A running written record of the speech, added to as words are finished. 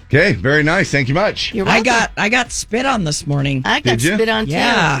Okay, very nice. Thank you much. You're welcome. I got spit on this morning. I got Did you? spit on too.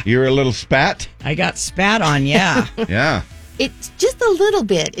 Yeah. You're a little spat? I got spat on, yeah. Yeah. It's just a little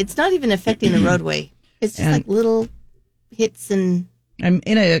bit. It's not even affecting the roadway. It's just like little hits and. I'm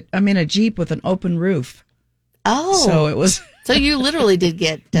in a Jeep with an open roof. Oh. So it was. So you literally did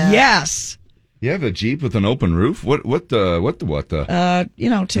get. Yes. You have a Jeep with an open roof? What the?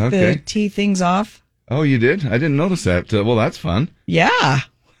 Took Okay. the T things off. Oh, you did? I didn't notice that. Well, that's fun. Yeah.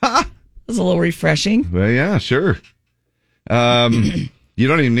 It was a little refreshing. Well, yeah, sure. You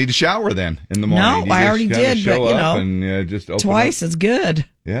don't even need to shower then in the morning. No, I already did, show but, up and just open twice up. is good.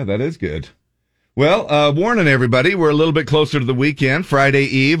 Yeah, that is good. Well, warning everybody, we're a little bit closer to the weekend, Friday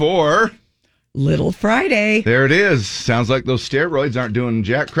Eve, or Little Friday. there it is. Sounds like those steroids aren't doing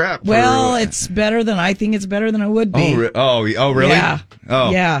jack crap. Well, it's better than I think it's better than it would be. Oh, really? Yeah.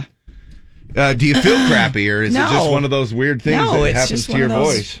 Oh, Yeah. Do you feel crappy, or is it No. just one of those weird things No, that it's happens just to one your of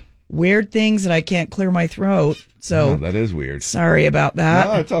those voice? weird things that I can't clear my throat. So Oh, that is weird. sorry about that.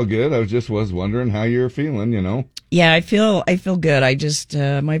 No, it's all good. I was wondering how you're feeling. Yeah, I feel good. I just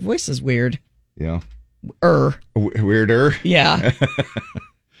my voice is weird. Yeah. Weirder. Yeah.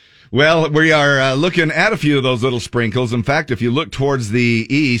 Well, we are looking at a few of those little sprinkles. In fact, if you look towards the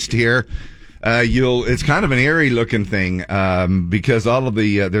east here, it's kind of an eerie looking thing, because all of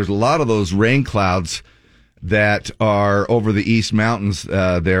there's a lot of those rain clouds that are over the East Mountains,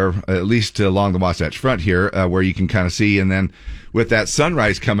 there, at least along the Wasatch Front here, where you can kind of see. And then with that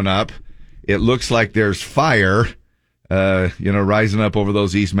sunrise coming up, it looks like there's fire, rising up over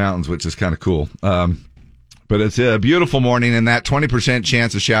those East Mountains, which is kind of cool. But it's a beautiful morning, and that 20%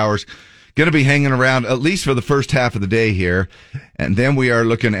 chance of showers going to be hanging around at least for the first half of the day here. And then we are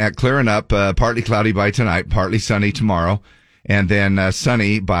looking at clearing up, partly cloudy by tonight, partly sunny tomorrow, and then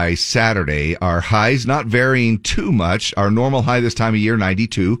sunny by Saturday. Our highs not varying too much. Our normal high this time of year,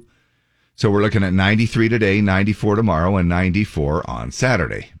 92. So we're looking at 93 today, 94 tomorrow, and 94 on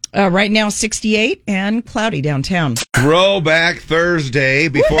Saturday. Right now, 68 and cloudy downtown. Throwback Thursday.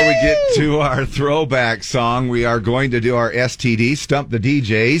 Before we get to our throwback song, we are going to do our STD, Stump the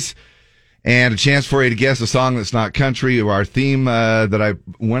DJs, and a chance for you to guess a song that's not country. Our theme that I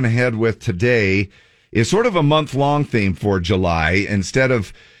went ahead with today is sort of a month-long theme for July. We're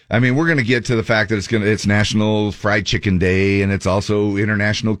going to get to the fact that it's National Fried Chicken Day, and it's also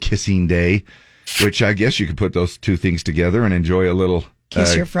International Kissing Day, which I guess you could put those two things together and enjoy a little...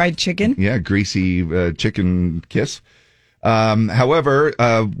 Kiss your fried chicken? Yeah, greasy chicken kiss. However,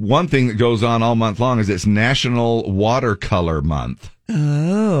 one thing that goes on all month long is it's National Watercolor Month.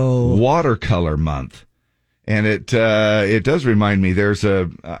 Oh. Watercolor Month. And it does remind me, I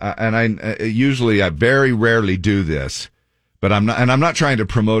very rarely do this, but I'm not trying to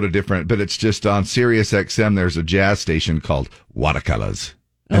promote but it's just on Sirius XM, there's a jazz station called Watercolors.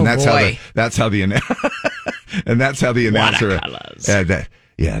 And that's how the announcer.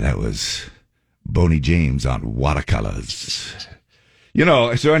 That was Boney James on Watercolors.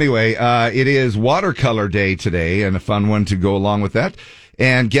 So anyway, it is Watercolor Day today, and a fun one to go along with that.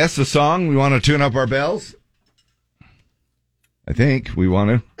 And guess the song. We want to tune up our bells. I think we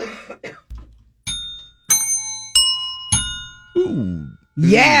want to. Ooh.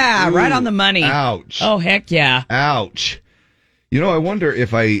 Yeah, Ooh. right on the money. Ouch. Oh, heck yeah. Ouch. I wonder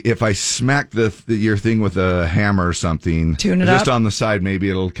if I smack your thing with a hammer or something, tune it just up on the side, maybe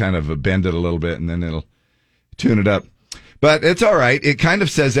it'll kind of bend it a little bit, and then it'll tune it up. But it's all right. It kind of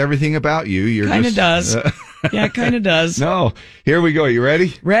says everything about you. You're kind of does. Yeah, it kind of does. No. Here we go. You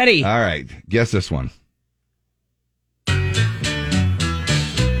ready? Ready. All right. Guess this one. What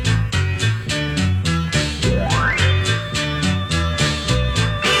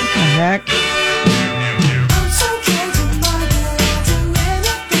the heck?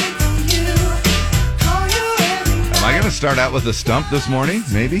 Am I going to start out with a stump this morning?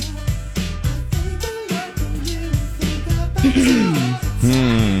 Maybe?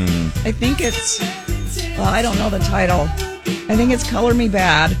 I think I don't know the title. I think it's Color Me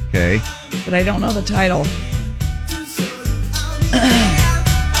Bad. Okay. But I don't know the title.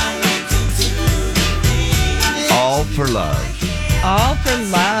 All for Love. All for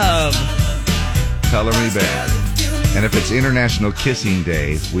Love. Color Me Bad. And if it's International Kissing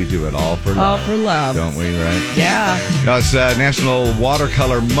Day, we do it all for love. All for love. Don't we, right? Yeah. No, it's National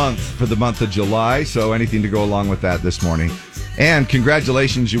Watercolor Month for the month of July, so anything to go along with that this morning. And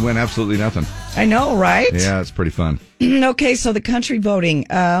congratulations, you win absolutely nothing. I know, right? Yeah, it's pretty fun. Okay, so the country voting.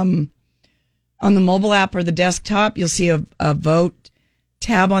 On the mobile app or the desktop, you'll see a vote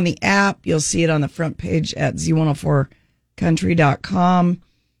tab on the app. You'll see it on the front page at z104country.com.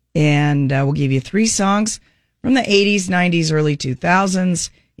 And we'll give you 3 songs from the 80s, 90s, early 2000s.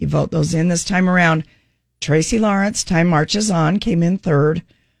 You vote those in this time around. Tracy Lawrence, Time Marches On, came in third.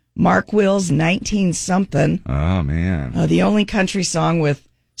 Mark Wills, 19-something. Oh, man. The only country song with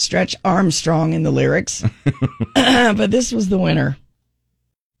Stretch Armstrong in the lyrics. But this was the winner.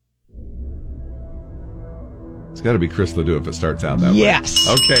 It's got to be Chris Ledoux if it starts out that way. Yes.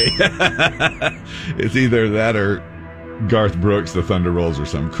 Okay. It's either that or Garth Brooks, The Thunder Rolls or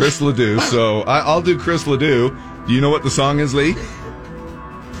something. Chris Ledoux. So I'll do Chris Ledoux. Do you know what the song is, Lee?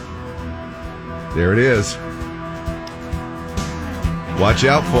 There it is. Watch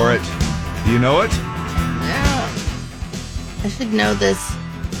out for it. Do you know it? Yeah. I should know this.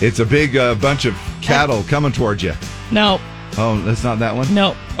 It's a big bunch of cattle coming towards you. No. Oh, that's not that one?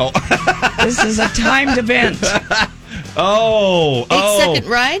 No. Oh. This is a timed event. Oh. 8-second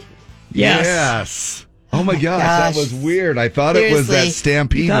ride? Yes. Oh my gosh, that was weird. I thought it was that Seriously.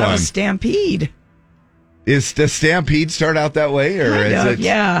 Stampede Thought one. it was Stampede. Does Stampede start out that way, or Kind is of, it?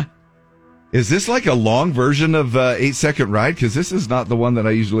 yeah. Is this like a long version of 8-second ride? Because this is not the one that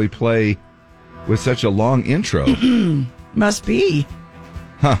I usually play with such a long intro. Must be.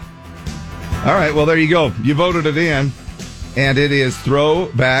 Huh. All right, well, there you go. You voted it in, and it is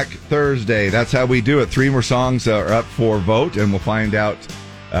Throwback Thursday. That's how we do it. 3 more songs are up for vote, and we'll find out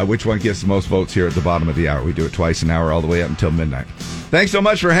which one gets the most votes here at the bottom of the hour. We do it twice an hour all the way up until midnight. Thanks so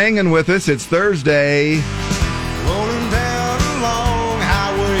much for hanging with us. It's Thursday. Rolling down a long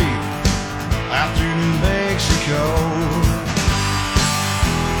highway out to New Mexico.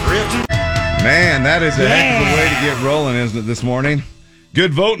 Man, that is a heck of a way to get rolling, isn't it, this morning?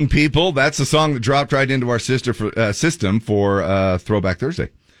 Good voting, people. That's the song that dropped right into our system for Throwback Thursday.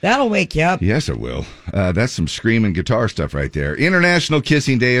 That'll wake you up. Yes, it will. That's some screaming guitar stuff right there. International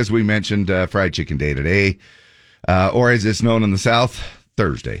Kissing Day, as we mentioned, Fried Chicken Day today, or as it's known in the South,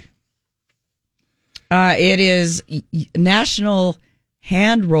 Thursday. It is National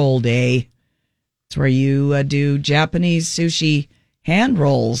Hand Roll Day. It's where you do Japanese sushi hand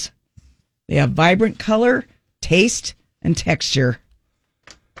rolls. They have vibrant color, taste, and texture.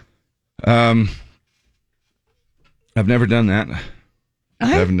 I've never done that.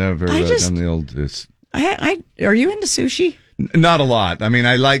 I've never done the old. Are you into sushi? Not a lot. I mean,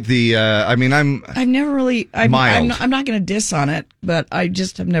 I like the. I've never really. Mild. I'm not going to diss on it, but I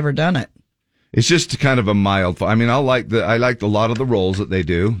just have never done it. It's just kind of a mild. I mean, I like a lot of the rolls that they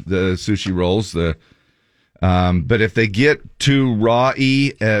do, the sushi rolls. But if they get too raw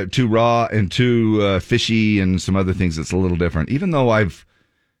and too fishy and some other things, it's a little different. Even though I've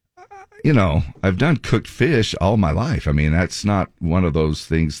done cooked fish all my life. I mean, that's not one of those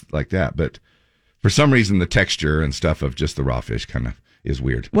things like that. But for some reason, the texture and stuff of just the raw fish kind of is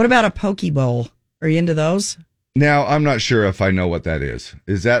weird. What about a poke bowl? Are you into those? Now, I'm not sure if I know what that is.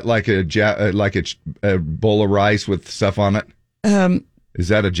 Is that like a bowl of rice with stuff on it? Is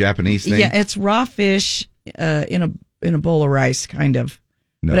that a Japanese thing? Yeah, it's raw fish in a bowl of rice, kind of.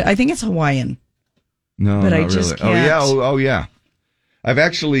 No. But I think it's Hawaiian. No, but not I just really. can't. Oh yeah. I've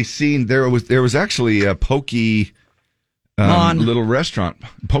actually seen there was actually a little restaurant,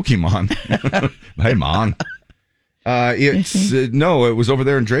 Pokemon. Hey, Mon. It was over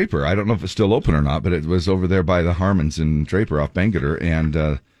there in Draper. I don't know if it's still open or not, but it was over there by the Harmons in Draper off Bangerter, and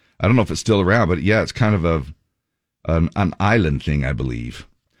I don't know if it's still around, but yeah, it's kind of an island thing, I believe.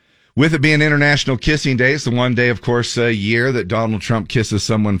 With it being International Kissing Day, it's the one day, of course, a year that Donald Trump kisses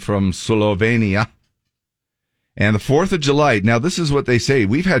someone from Slovenia. And the 4th of July, now this is what they say.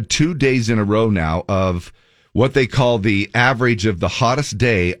 We've had 2 days in a row now of what they call the average of the hottest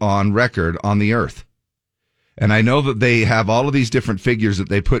day on record on the earth. And I know that they have all of these different figures that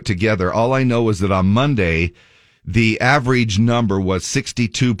they put together. All I know is that on Monday, the average number was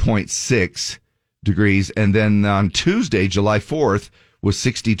 62.6 degrees. And then on Tuesday, July 4th, was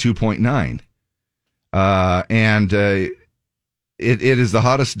 62.9. It is the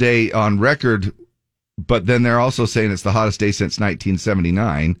hottest day on record. But then they're also saying it's the hottest day since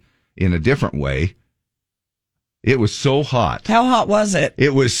 1979 in a different way. It was so hot. How hot was it?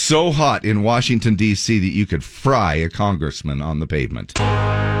 It was so hot in Washington, D.C. that you could fry a congressman on the pavement.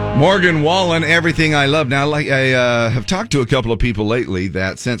 Morgan Wallen, Everything I Love. Now, like I have talked to a couple of people lately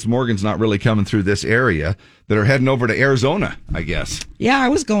that since Morgan's not really coming through this area, that are heading over to Arizona, I guess. Yeah, I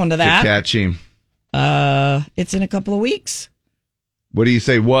was going to that. To catch him. It's in a couple of weeks. What do you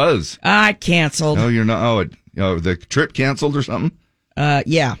say was? I canceled. Oh, you're not. The trip canceled or something?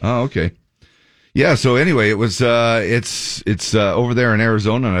 Yeah. Oh, okay. Yeah. So anyway, it was. It's over there in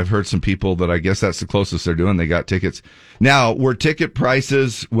Arizona, and I've heard some people that I guess that's the closest they're doing. They got tickets. Now, were ticket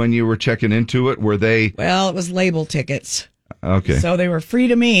prices when you were checking into it? Were they? Well, it was label tickets. Okay. So they were free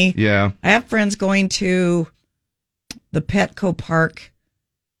to me. Yeah. I have friends going to the Petco Park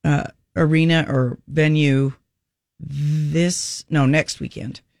arena or venue next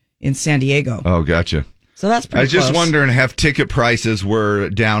weekend in San Diego. Oh, gotcha. So that's pretty I was just close. wondering if ticket prices were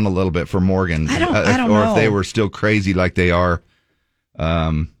down a little bit for Morgan. I don't or know. if they were still crazy like they are,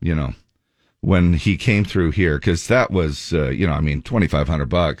 when he came through here. Because that was,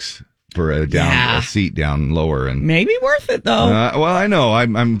 $2,500 for a seat down lower. And Maybe worth it though. well, I know.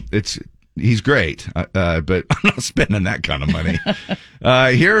 He's great, but I'm not spending that kind of money.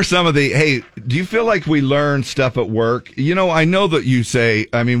 Here are some of hey, do you feel like we learn stuff at work? I know that you say,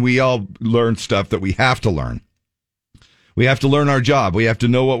 we all learn stuff that we have to learn. We have to learn our job. We have to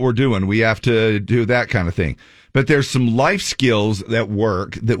know what we're doing. We have to do that kind of thing. But there's some life skills at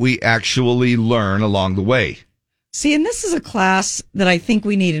work that we actually learn along the way. See, and this is a class that I think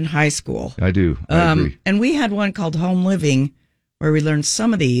we need in high school. I do. I agree. And we had one called Home Living where we learned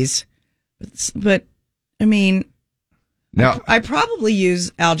some of these. But Now, I probably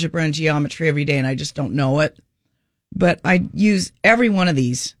use algebra and geometry every day and I just don't know it. But I use every one of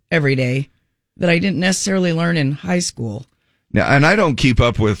these every day that I didn't necessarily learn in high school. now, and I don't keep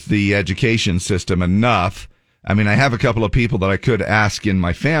up with the education system enough. I have a couple of people that I could ask in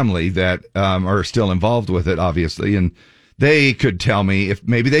my family that are still involved with it, obviously, and they could tell me if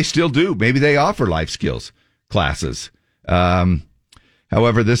maybe they still do. Maybe they offer life skills classes.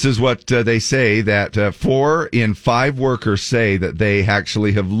 However, this is what they say, that 4 in 5 workers say that they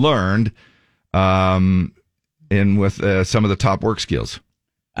actually have learned with some of the top work skills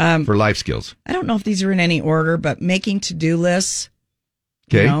for life skills. I don't know if these are in any order, but making to-do lists.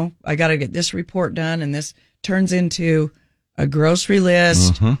 Okay. I got to get this report done, and this turns into a grocery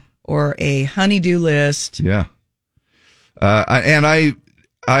list or a honey-do list. Yeah. And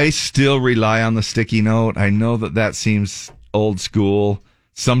I still rely on the sticky note. I know that seems old school.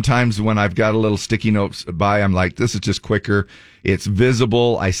 Sometimes when I've got a little sticky note by, I'm like, this is just quicker. It's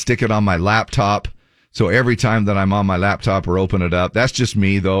visible. I stick it on my laptop. So every time that I'm on my laptop or open it up, that's just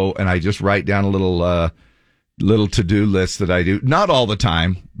me though. And I just write down a little to-do list that I do. Not all the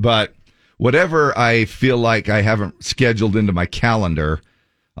time, but whatever I feel like I haven't scheduled into my calendar,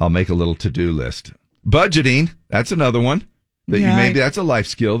 I'll make a little to-do list. Budgeting, that's another one. Maybe that's a life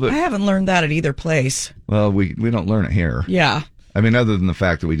skill I haven't learned that at either place. Well, we don't learn it here. Yeah. Other than the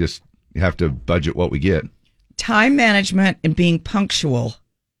fact that we just have to budget what we get. Time management and being punctual.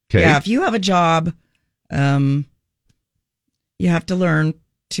 Okay. Yeah, if you have a job, you have to learn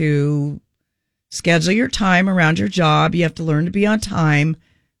to schedule your time around your job. You have to learn to be on time,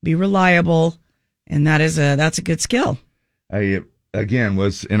 be reliable, and that's a good skill. I again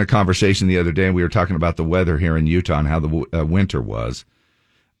was in a conversation the other day, and we were talking about the weather here in Utah and how the winter was.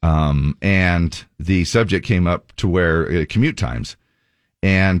 And the subject came up to where commute times.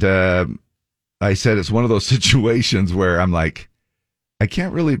 And I said it's one of those situations where I'm like, I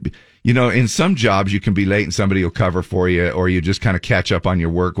can't really, in some jobs you can be late and somebody will cover for you, or you just kind of catch up on your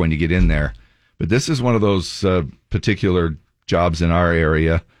work when you get in there. But this is one of those particular jobs in our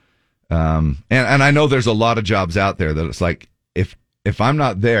area. And I know there's a lot of jobs out there that it's like, if I'm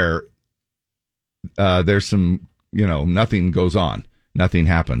not there, there's some, nothing goes on. Nothing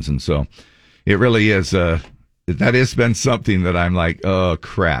happens. And so it really is, that has been something that I'm like, oh,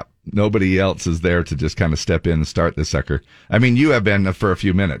 crap. Nobody else is there to just kind of step in and start this sucker. You have been for a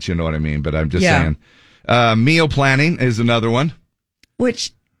few minutes, you know what I mean? But I'm just saying. Meal planning is another one.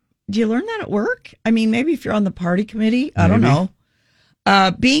 Which, do you learn that at work? Maybe if you're on the party committee, I don't know.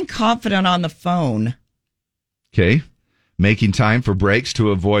 Being confident on the phone. Okay. Making time for breaks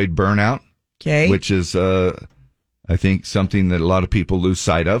to avoid burnout. Okay. Which is, I think, something that a lot of people lose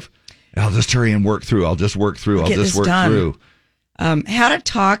sight of. I'll just hurry and work through. I'll just work through. Through. How to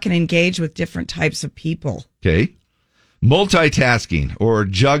talk and engage with different types of people. Okay. Multitasking or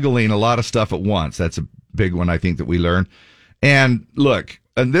juggling a lot of stuff at once. That's a big one I think that we learn. And look,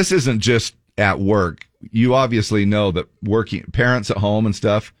 and this isn't just at work. You obviously know that parents at home and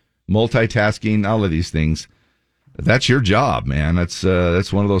stuff, multitasking, all of these things, that's your job, man. That's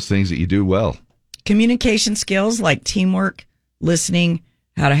one of those things that you do well. Communication skills like teamwork, listening,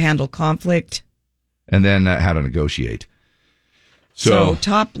 how to handle conflict. And then how to negotiate. So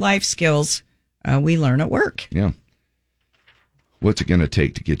top life skills we learn at work. Yeah. What's it going to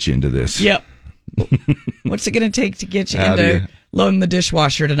take to get you into this? Yep. What's it going to take to get you into loading the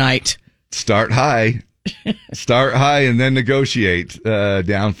dishwasher tonight? Start high. Start high and then negotiate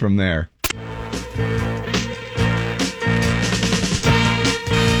down from there.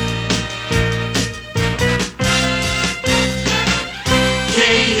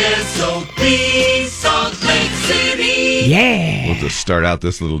 KSOP Salt Lake City. Yeah. We'll to start out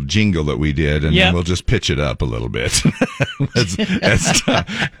this little jingle that we did, and Yep. then we'll just pitch it up a little bit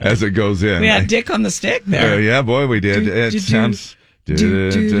as it goes in. We had Dick on the stick there. Yeah, boy, we did. It sounds.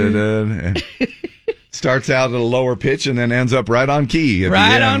 do. Starts out at a lower pitch and then ends up right on key. At Right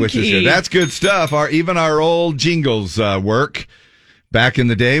the end, on which is key. good. That's good stuff. Even our old jingles work. Back in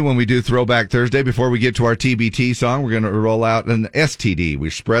the day when we do Throwback Thursday, before we get to our TBT song, we're going to roll out an STD. We're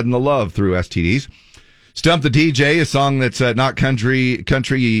spreading the love through STDs. Stump the DJ, a song that's not country.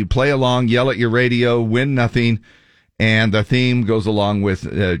 You play along, yell at your radio, win nothing. And the theme goes along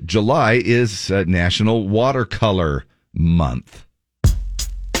with July is National Watercolor Month.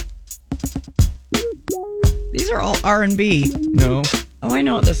 These are all R&B. No. Oh, I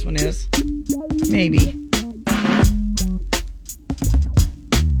know what this one is. Maybe.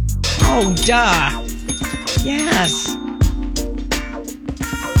 Oh, duh. Yes.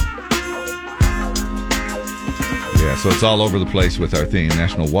 Yeah, so it's all over the place with our theme,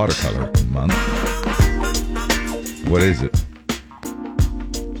 National Watercolor Month. What is it?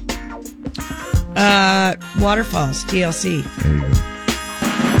 Waterfalls, TLC. There you go.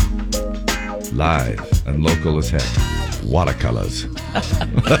 Live and local as heck. Watercolors.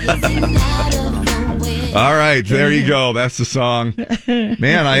 All right, there you go. That's the song.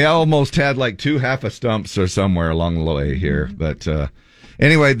 Man, I almost had like 2 half a stumps or somewhere along the way here. But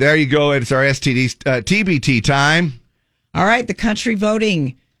anyway, there you go. It's our STD TBT time. All right, the country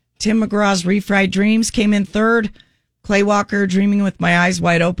voting. Tim McGraw's Refried Dreams came in third. Clay Walker, Dreaming with My Eyes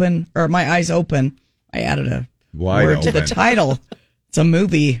Wide Open, or My Eyes Open. I added a Wide word to the open. title. It's a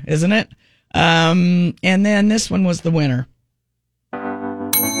movie, isn't it? And then this one was the winner.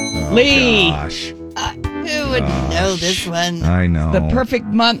 Lee. Gosh, Who would know this one? I know. The perfect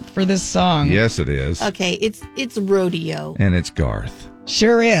month for this song. Yes, it is. Okay, it's Rodeo. And it's Garth.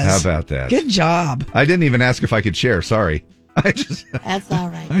 Sure is. How about that? Good job. I didn't even ask if I could share. Sorry. I That's all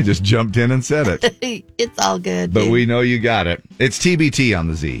right. just jumped in and said it. It's all good. But dude. we know you got it. It's TBT on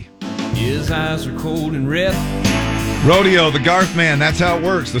the Z. His eyes are cold and red. Rodeo, the Garth Man, that's how it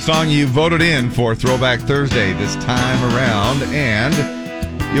works. The song you voted in for Throwback Thursday this time around. And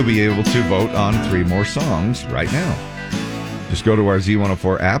you'll be able to vote on 3 more songs right now. Just go to our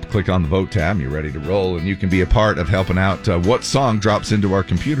Z104 app, click on the vote tab, and you're ready to roll. And you can be a part of helping out what song drops into our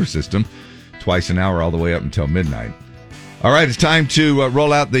computer system twice an hour all the way up until midnight. All right, it's time to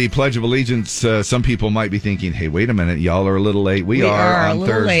roll out the Pledge of Allegiance. Some people might be thinking, hey, wait a minute, y'all are a little late. We are a on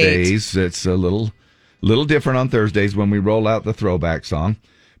little late. Thursdays. It's a little different on Thursdays when we roll out the throwback song.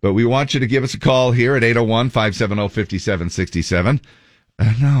 But we want you to give us a call here at 801-570-5767.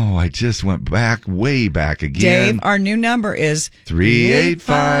 No, I just went way back again. Dave, our new number is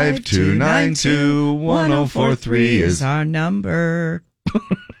 385-292-1043 is our number.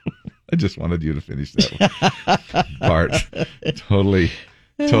 I just wanted you to finish that part. Totally,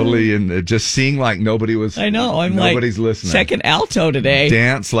 and just seeing like nobody was. I know. I'm nobody's like listening. second alto today.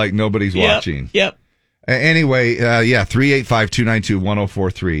 Dance like nobody's watching. Yep. Anyway,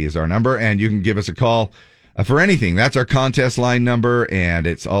 385-292-1043 is our number, and you can give us a call for anything. That's our contest line number, and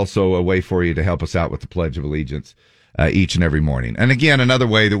it's also a way for you to help us out with the Pledge of Allegiance each and every morning. And again, another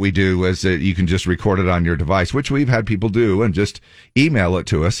way that we do is that you can just record it on your device, which we've had people do, and just email it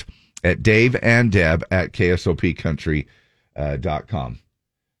to us at daveanddeb@ksopcountry.com.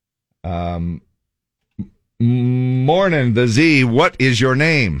 Morning, the Z. What is your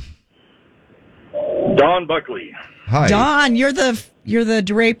name? Don Buckley. Hi. Don, you're the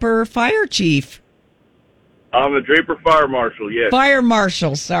Draper Fire Chief. I'm the Draper Fire Marshal, yes. Fire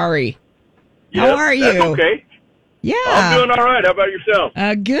Marshal, sorry. Yep, How are you? That's okay. Yeah. I'm doing all right. How about yourself?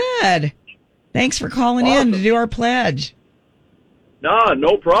 Good. Thanks for calling in Awesome. to do our pledge. Nah,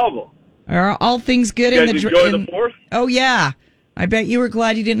 no problem. Are all things good You in guys the enjoy the 4th? Oh yeah. I bet you were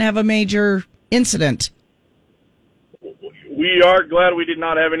glad you didn't have a major incident. We are glad we did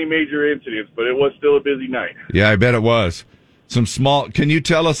not have any major incidents, but it was still a busy night. Yeah, I bet it was. Some small. Can you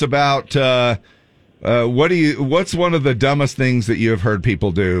tell us about what's one of the dumbest things that you have heard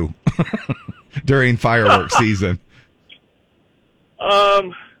people do during fireworks season?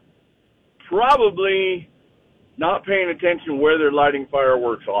 Probably not paying attention where they're lighting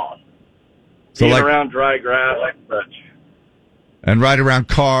fireworks off. So Being like, around dry grass like such. and right around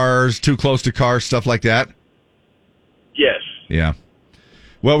cars, too close to cars, stuff like that. Yes. Yeah.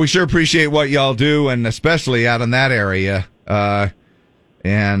 Well, we sure appreciate what y'all do, and especially out in that area.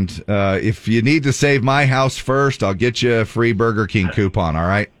 And if you need to save my house first, I'll get you a free Burger King coupon, all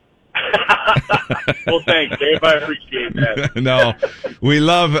right? Well, thanks, Dave. I appreciate that. No, we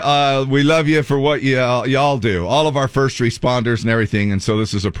love you for what y'all do. All of our first responders and everything. And so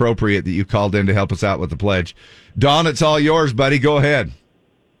this is appropriate that you called in to help us out with the pledge. Don, it's all yours, buddy. Go ahead.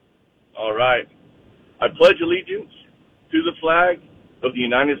 All right. I pledge allegiance to the flag of the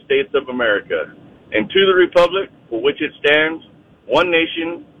United States of America and to the republic for which it stands, one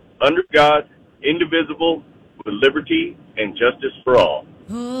nation, under God, indivisible, with liberty and justice for all.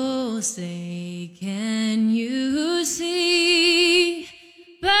 Oh, say, can you see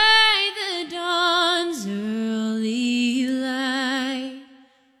by the dawn's early light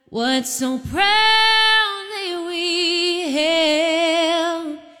what so proudly we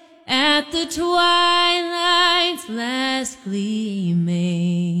hailed at the twilight's last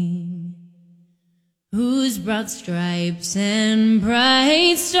gleaming, whose broad stripes and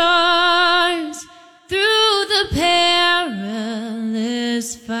bright stars through the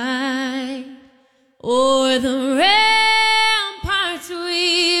perilous fight o'er the ramparts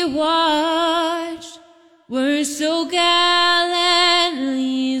we watched were so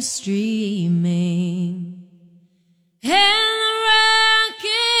gallantly streaming, and the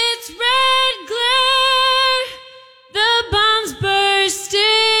rocket's red glare, the bombs bursting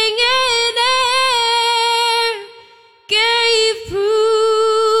in air, gave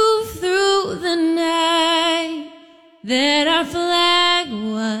proof through the night that our flag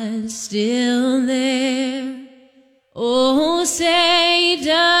was still there. Oh, say,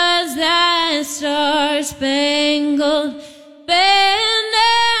 does that star-spangled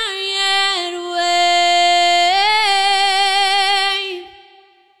banner yet wave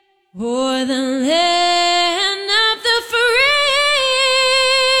o'er the land of the free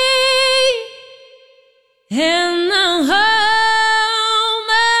and the home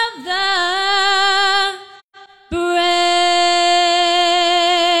of the brave?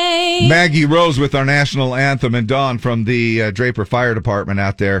 Maggie Rose with our national anthem, and Don from the Draper Fire Department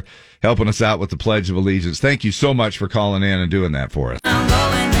out there helping us out with the Pledge of Allegiance. Thank you so much for calling in and doing that for us.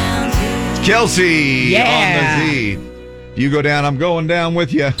 Kelsey Yeah. on the Z. You go down, I'm going down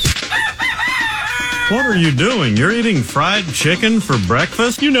with you. What are you doing? You're eating fried chicken for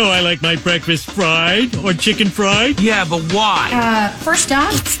breakfast? You know I like my breakfast fried or chicken fried. Yeah, but why? First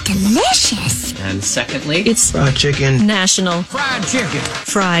off, it's delicious. And secondly, It's Fried chicken. National fried chicken.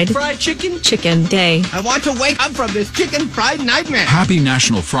 Fried Chicken Day. I want to wake up from this chicken fried nightmare. Happy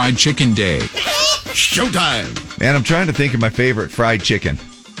National Fried Chicken Day. Showtime. Man, I'm trying to think of my favorite fried chicken.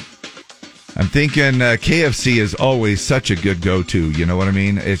 I'm thinking KFC is always such a good go-to. You know what I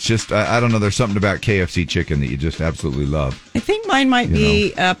mean? It's just, I don't know, there's something about KFC chicken that you just absolutely love. I think mine might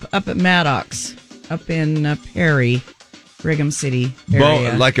be up at Maddox, up in Perry, Brigham City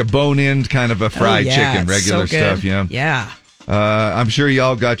area. Like a bone-in kind of a fried chicken, it's regular so good. stuff, yeah. Yeah. I'm sure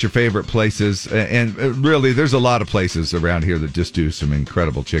y'all got your favorite places, and really, there's a lot of places around here that just do some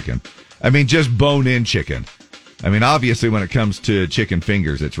incredible chicken. I mean, just bone-in chicken. I mean, obviously, when it comes to chicken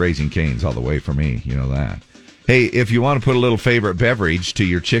fingers, it's Raising Cane's all the way for me. You know that. Hey, if you want to put a little favorite beverage to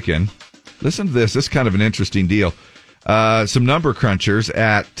your chicken, listen to this. This is kind of an interesting deal. Some number crunchers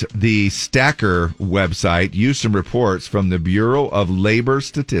at the Stacker website used some reports from the Bureau of Labor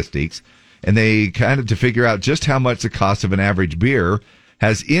Statistics, and they kind of to figure out just how much the cost of an average beer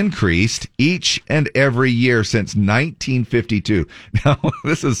has increased each and every year since 1952. Now,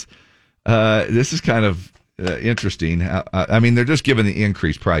 this is kind of interesting. I mean, they're just giving the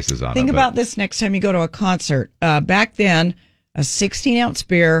increased prices on it. Think about this next time you go to a concert. Back then, a 16-ounce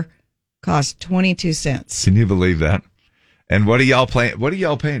beer cost 22 cents. Can you believe that? And what are y'all paying?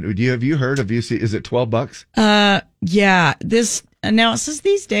 Have you heard? Is it $12? Yeah. This now it says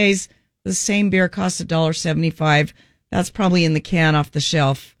these days the same beer costs $1.75. That's probably in the can off the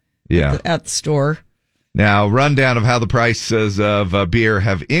shelf. Yeah. At the store. Now, rundown of how the prices of beer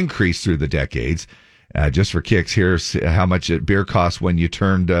have increased through the decades. Just for kicks, here's how much beer cost when you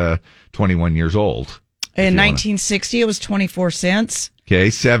turned 21 years old. In 1960, it was 24 cents. Okay,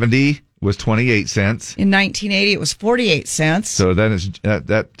 70 was 28 cents. In 1980, it was 48 cents. So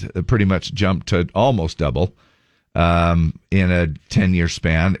that pretty much jumped to almost double in a 10-year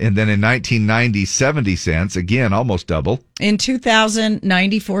span. And then in 1990, 70 cents, again, almost double. In 2000,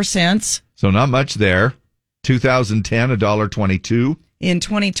 94 cents. So not much there. 2010, $1.22. In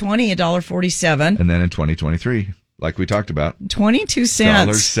 2020, $1.47. And then in 2023, like we talked about, 22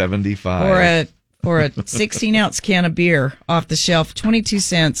 cents. $1.75. For a 16-ounce can of beer off the shelf, 22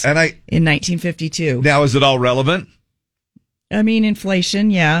 cents in 1952. Now, is it all relevant? I mean,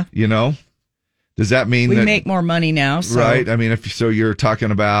 inflation, yeah. You know? Does that mean we that... make more money now, so. Right. I mean, if so you're talking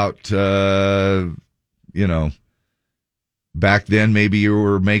about, back then, maybe you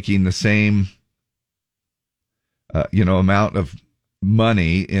were making the same, amount of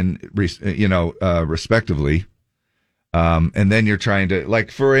money respectively. And then you're trying to,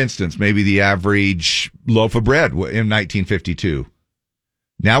 like, for instance, maybe the average loaf of bread in 1952.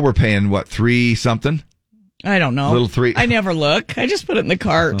 Now we're paying what, $3 something? I don't know. Little $3. I never look. I just put it in the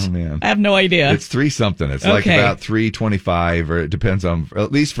cart. Oh man, I have no idea. It's $3 something. It's like about $3.25, or it depends on,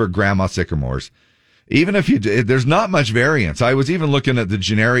 at least for Grandma Sycamore's. Even if there's not much variance. I was even looking at the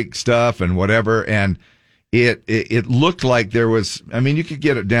generic stuff and whatever, and it looked like there was. I mean, you could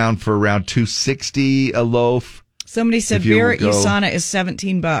get it down for around $2.60 a loaf. Somebody said beer at USANA is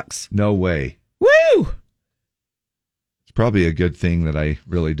 $17. No way. Woo! It's probably a good thing that I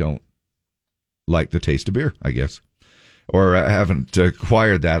really don't like the taste of beer, I guess, or I haven't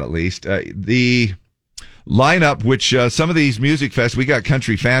acquired that at least. The lineup, which some of these music fests, we got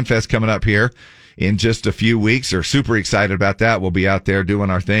Country Fan Fest coming up here in just a few weeks. Are super excited about that. We'll be out there doing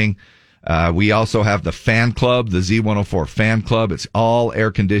our thing. We also have the fan club, the Z104 fan club. It's all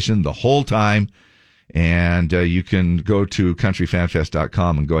air conditioned the whole time. And you can go to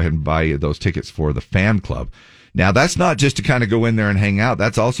countryfanfest.com and go ahead and buy those tickets for the fan club. Now, that's not just to kind of go in there and hang out.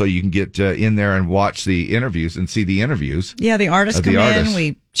 That's also you can get in there and watch the interviews and see the interviews. Yeah, the artists come in.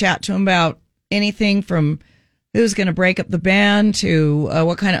 We chat to them about anything from who's going to break up the band to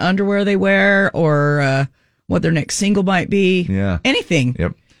what kind of underwear they wear or what their next single might be. Yeah. Anything.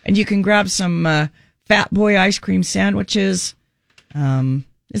 Yep. And you can grab some Fat Boy ice cream sandwiches.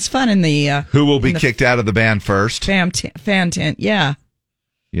 It's fun in the... Who will be kicked out of the band first? Fan tent, yeah.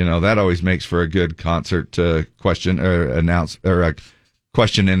 You know, that always makes for a good concert question or a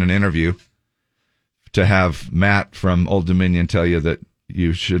question in an interview. To have Matt from Old Dominion tell you that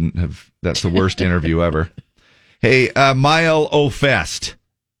you shouldn't have... That's the worst interview ever. Hey, Mile O Fest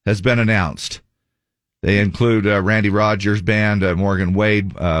has been announced. They include Randy Rogers Band, Morgan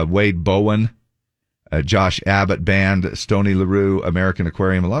Wade, Wade Bowen, Josh Abbott Band, Stoney LaRue, American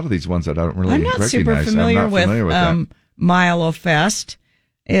Aquarium. A lot of these ones that I don't really recognize. I'm not super familiar with that. Milo Fest.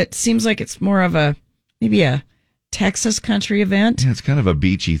 It seems like it's more of maybe a Texas country event. Yeah, it's kind of a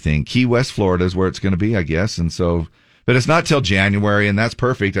beachy thing. Key West, Florida is where it's going to be, I guess. And so, but it's not till January, and that's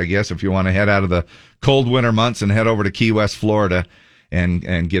perfect, I guess, if you want to head out of the cold winter months and head over to Key West, Florida.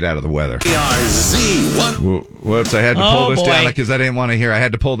 And get out of the weather. Whoops, I had to pull this down because I didn't want to hear. I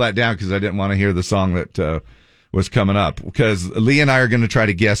had to pull that down because I didn't want to hear the song that was coming up. Because Lee and I are going to try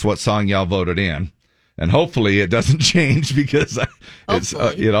to guess what song y'all voted in. And hopefully it doesn't change because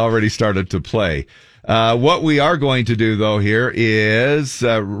it already started to play. What we are going to do, though, here is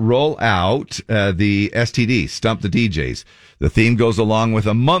roll out the STD, Stump the DJs. The theme goes along with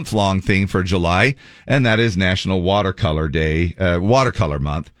a month-long theme for July, and that is National Watercolor Day, Watercolor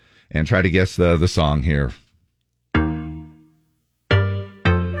Month. And try to guess the song here.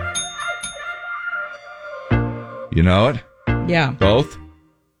 You know it? Yeah. Both?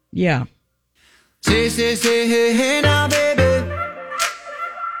 Yeah. Say, hey now, baby.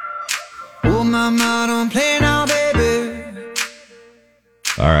 Oh, mama, don't play now, baby.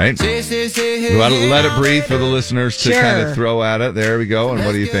 All right. We want to let it breathe for the listeners to kind of throw at it. There we go. And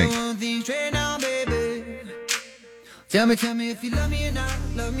what do you think? Tell me if you love me or not,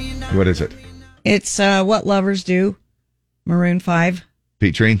 love me or not. What is it? It's What Lovers Do, Maroon 5.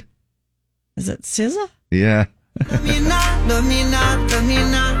 Featuring? Is it SZA? Yeah. Love me or not, love me or not, love me or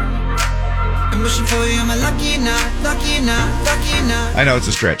not. I'm wishing for you, am I lucky or not, lucky or not, lucky or not. I know it's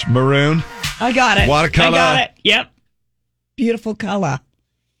a stretch. Maroon. I got it. Watercolor. I got it. Yep. Beautiful color.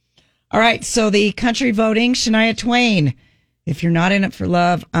 All right, so the country voting, Shania Twain. If you're not in it for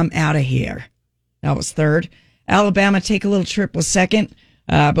love, I'm out of here. That was third. Alabama, Take a Little Trip was second.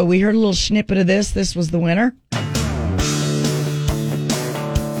 But we heard a little snippet of this. This was the winner.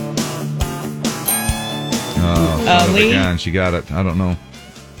 Oh, Lee? again, she got it. I don't know.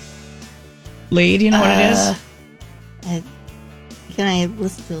 Lee, do you know what it is? Can I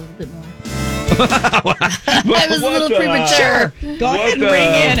listen to a little bit more? I was a little premature. Go ahead and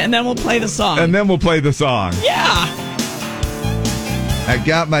ring in, and then we'll play the song. And then we'll play the song. Yeah. I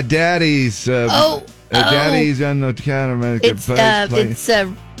got my daddy's. Daddy's on the counter. It's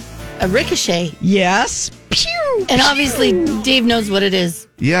a Ricochet. Yes. Pew. And obviously, Dave knows what it is.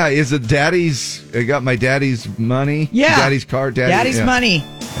 Yeah, is it Daddy's? I got my daddy's money. Yeah. Daddy's car. Daddy's money.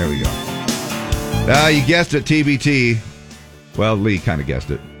 There we go. You guessed it, TBT. Well, Lee kind of guessed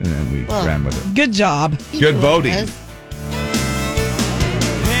it, and then we ran with it. Good job. Good voting.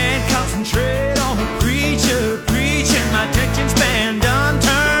 Can't concentrate on the preacher preaching. My attention span done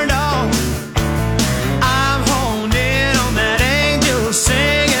turned off. I'm honed in on that angel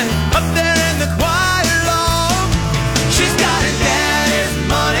singing up there in the choir loft. She's got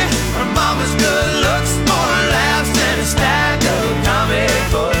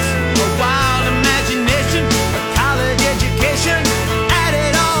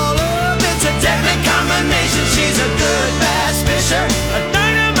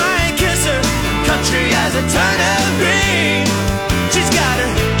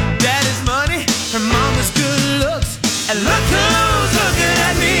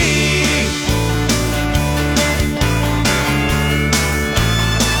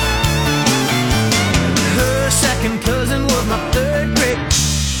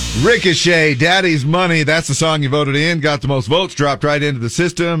Ricochet, Daddy's Money. That's the song you voted in. Got the most votes, dropped right into the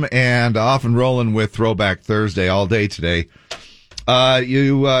system, and off and rolling with Throwback Thursday all day today.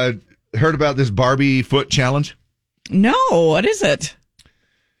 You heard about this Barbie foot challenge? No, what is it?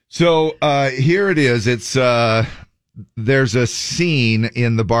 So here it is. It's there's a scene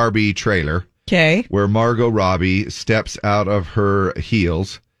in the Barbie trailer where Margot Robbie steps out of her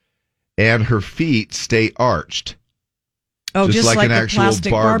heels and her feet stay arched. Oh, just like an the actual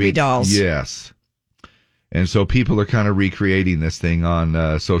plastic Barbie dolls. Yes. And so people are kind of recreating this thing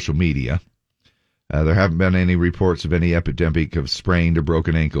on social media. There haven't been any reports of any epidemic of sprained or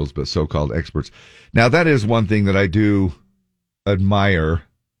broken ankles, but so-called experts. Now, that is one thing that I do admire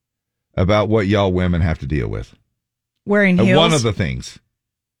about what y'all women have to deal with. Wearing heels? One of the things.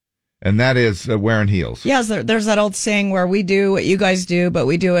 And that is wearing heels. Yes, there's that old saying where we do what you guys do, but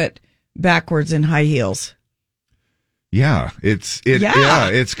we do it backwards in high heels. Yeah, it's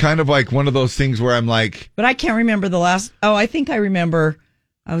kind of like one of those things where I'm like... But I can't remember the last... Oh, I think I remember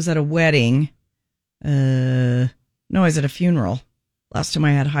I was at a wedding. No, I was at a funeral. Last time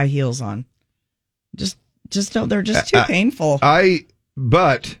I had high heels on. Just don't... They're just too painful.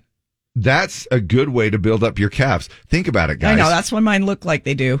 But that's a good way to build up your calves. Think about it, guys. I know, that's what mine look like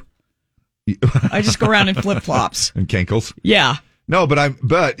they do. I just go around in flip-flops. And cankles? Yeah. No,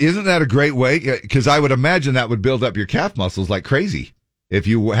 but isn't that a great way? Because I would imagine that would build up your calf muscles like crazy if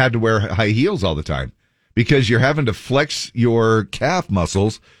you had to wear high heels all the time, because you're having to flex your calf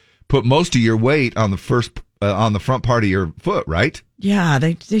muscles, put most of your weight on the front part of your foot, right? Yeah,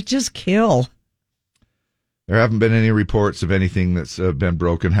 they just kill. There haven't been any reports of anything that's been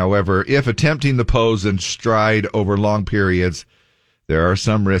broken. However, if attempting the pose and stride over long periods, there are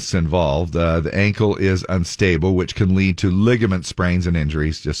some risks involved. The ankle is unstable, which can lead to ligament sprains and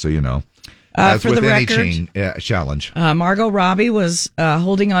injuries, just so you know. As with any challenge. Margot Robbie was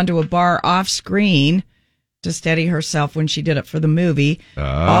holding onto a bar off screen to steady herself when she did it for the movie.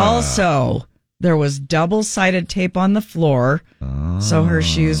 Also, there was double-sided tape on the floor so her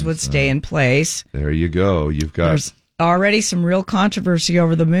shoes would stay in place. There you go. There's already some real controversy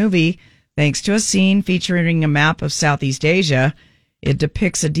over the movie, thanks to a scene featuring a map of Southeast Asia. It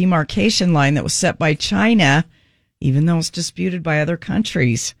depicts a demarcation line that was set by China, even though it's disputed by other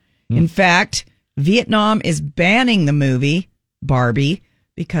countries. In fact, Vietnam is banning the movie Barbie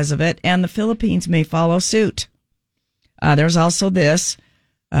because of it, and the Philippines may follow suit. There's also this.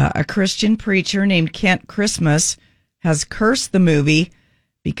 A Christian preacher named Kent Christmas has cursed the movie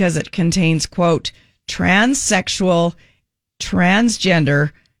because it contains, quote, transsexual,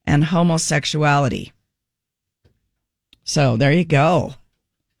 transgender, and homosexuality. So there you go.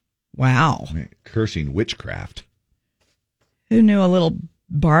 Wow. Cursing witchcraft. Who knew a little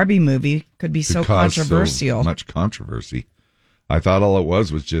Barbie movie could be so controversial? So much controversy. I thought all it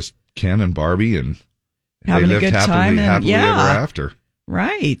was just Ken and Barbie, and having they lived a good time happily ever after.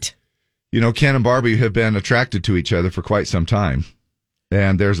 Right. You know, Ken and Barbie have been attracted to each other for quite some time.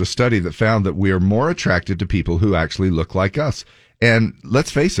 And there's a study that found that we are more attracted to people who actually look like us. And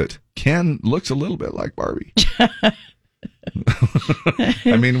let's face it, Ken looks a little bit like Barbie.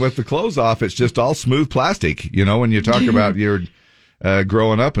 I mean, with the clothes off, it's just all smooth plastic, you know, when you talk about your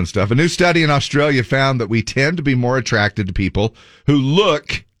growing up and stuff. A new study in Australia found that we tend to be more attracted to people who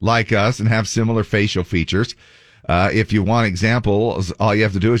look like us and have similar facial features. If you want examples, all you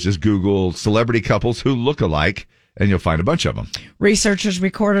have to do is just Google celebrity couples who look alike, and you'll find a bunch of them. Researchers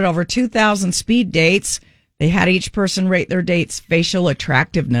recorded over 2,000 speed dates. They had each person rate their date's facial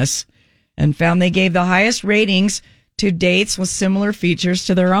attractiveness and found they gave the highest ratings to dates with similar features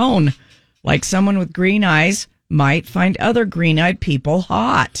to their own. Like someone with green eyes might find other green-eyed people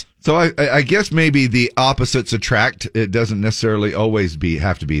hot. So I guess maybe the opposites attract. It doesn't necessarily always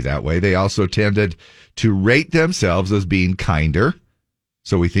have to be that way. They also tended to rate themselves as being kinder.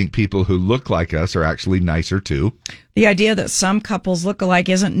 So we think people who look like us are actually nicer too. The idea that some couples look alike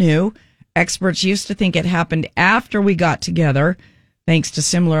isn't new. Experts used to think it happened after we got together, thanks to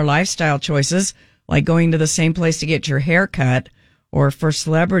similar lifestyle choices, like going to the same place to get your hair cut, or for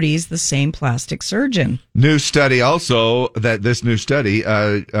celebrities, the same plastic surgeon. This new study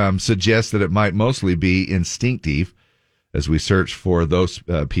suggests that it might mostly be instinctive. As we search for those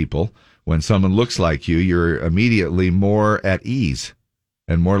people, when someone looks like you, you're immediately more at ease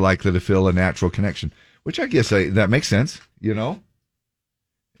and more likely to feel a natural connection, which I guess that makes sense, you know?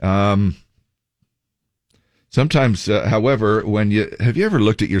 Sometimes, however, have you ever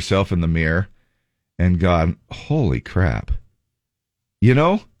looked at yourself in the mirror and gone, holy crap? You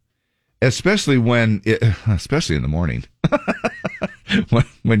know, especially in the morning.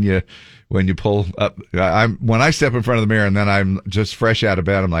 when you pull up. When I step in front of the mirror and then I'm just fresh out of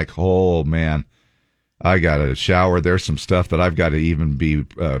bed, I'm like, oh man, I got to shower. There's some stuff that I've got to even be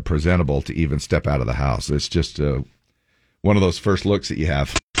presentable to even step out of the house. It's just one of those first looks that you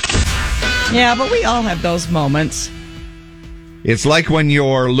have. Yeah, but we all have those moments. It's like when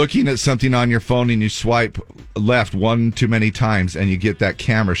you're looking at something on your phone and you swipe left one too many times and you get that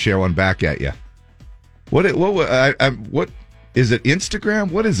camera showing back at you. What is it?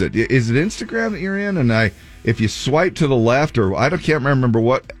 Instagram? What is it? Is it Instagram that you're in? And if you swipe to the left, or can't remember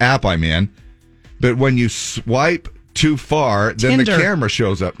what app I'm in, but when you swipe too far, then Tinder. the camera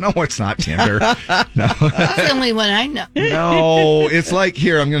shows up. No, it's not Tinder. No. That's the only one I know. No, it's like,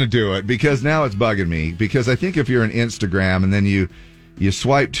 here, I'm going to do it because now it's bugging me. Because I think if you're on Instagram and then you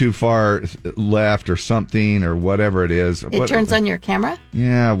swipe too far left or something or whatever it is. It turns on your camera?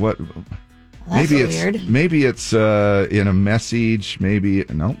 Yeah, what? That's weird. Maybe it's in a message. Maybe,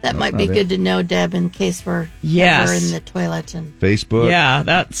 no. That might be good to know, Deb, in case we're ever in the toilet. And Facebook? Yeah,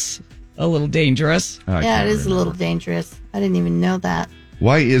 that's a little dangerous. Yeah, it is a little dangerous. I didn't even know that.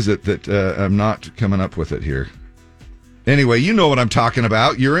 Why is it that I'm not coming up with it here? Anyway, you know what I'm talking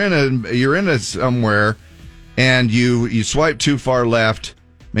about. You're in a somewhere, and you swipe too far left.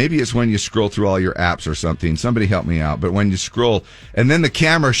 Maybe it's when you scroll through all your apps or something. Somebody help me out. But when you scroll, and then the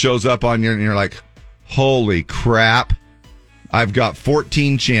camera shows up on you, and you're like, "Holy crap! I've got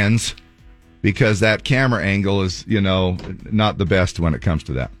 14 chins," because that camera angle is, not the best when it comes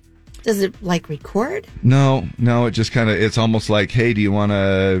to that. Does it record? No, it just it's almost like, hey, do you want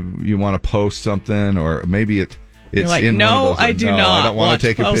to post something, or maybe it's like, in no, one of those, I do not. I don't want to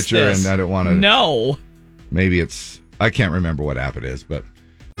take a picture, this. and I don't want to. No, maybe I can't remember what app it is, but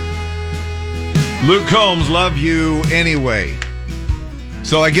Luke Combs, love you anyway.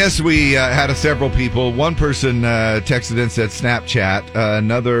 So I guess we had several people. One person texted and said Snapchat.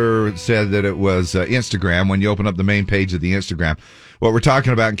 Another said that it was Instagram. When you open up the main page of the Instagram. What we're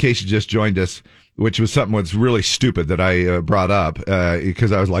talking about, in case you just joined us, which was something that's really stupid that I brought up,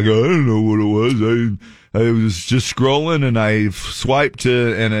 because I was like, I don't know what it was. I was just scrolling and I swiped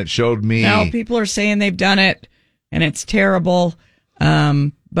and it showed me. Now people are saying they've done it and it's terrible.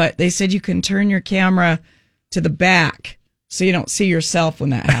 But they said you can turn your camera to the back so you don't see yourself when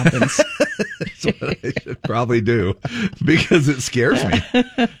that happens. That's what I should probably do, because it scares me.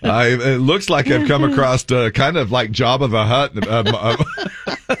 It looks like I've come across kind of like Jabba the Hutt.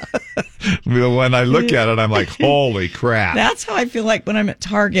 When I look at it, I'm like, holy crap. That's how I feel like when I'm at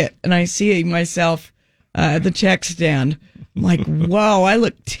Target and I see myself at the check stand. I'm like, whoa, I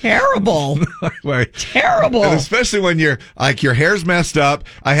look terrible. Terrible. And especially when your hair's messed up.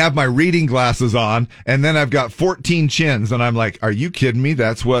 I have my reading glasses on, and then I've got 14 chins, and I'm like, are you kidding me?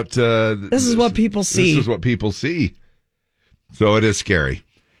 That's what... this is what people see. This is what people see. So it is scary.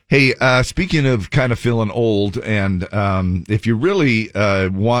 Hey, speaking of kind of feeling old, and if you really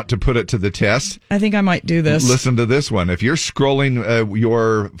want to put it to the test... I think I might do this. Listen to this one. If you're scrolling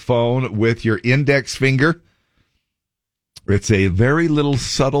your phone with your index finger... It's a very little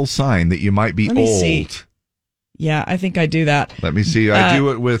subtle sign that you might be old. See. Yeah, I think I do that. Let me see. I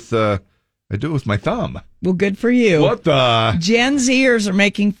do it with my thumb. Well, good for you. What the? Gen Zers are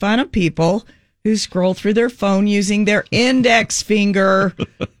making fun of people who scroll through their phone using their index finger.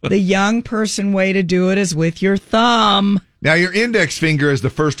 The young person way to do it is with your thumb. Now, your index finger is the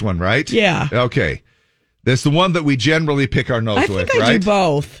first one, right? Yeah. Okay. That's the one that we generally pick our nose with, right? I do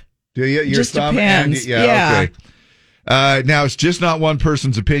both. Do you? Your just thumb depends. And yeah. Okay. Now, it's just not one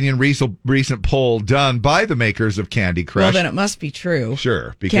person's opinion. Recent poll done by the makers of Candy Crush. Well, then it must be true.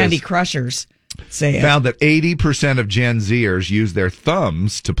 Sure. Because Candy Crushers say it. Found that 80% of Gen Zers use their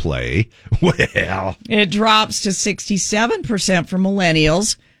thumbs to play. Well. It drops to 67% for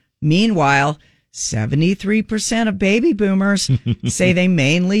millennials. Meanwhile, 73% of baby boomers say they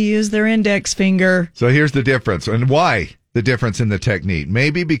mainly use their index finger. So here's the difference. And why the difference in the technique?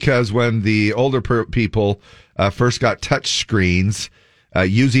 Maybe because when the older people first got touch screens,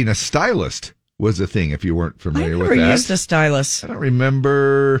 using a stylus was a thing, if you weren't familiar with that. I never used a stylus. I don't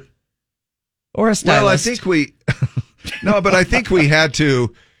remember. Or a stylus. Well, I think I think we had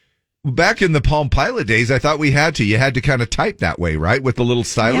to, back in the Palm Pilot days, I thought we had to. You had to kind of type that way, right? With the little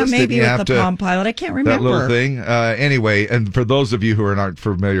stylus. Yeah, maybe you with have the Palm Pilot. I can't remember. That little thing. Anyway, and for those of you who aren't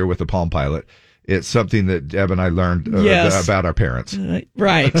familiar with the Palm Pilot, it's something that Deb and I learned about our parents.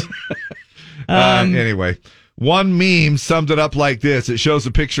 Right. Anyway, one meme summed it up like this. It shows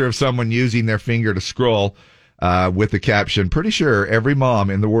a picture of someone using their finger to scroll with the caption, "Pretty sure every mom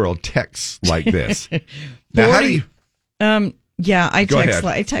in the world texts like this." Now, how do you... Yeah, I Go text.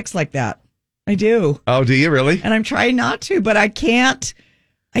 ahead. I text like that. I do. Oh, do you really? And I'm trying not to, but I can't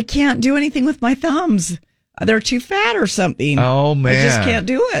do anything with my thumbs. They're too fat or something. Oh, man. I just can't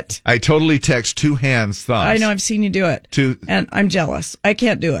do it. I totally text two hands thumbs. I know, I've seen you do it. And I'm jealous. I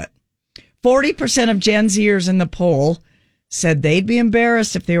can't do it. 40% of Gen Zers in the poll said they'd be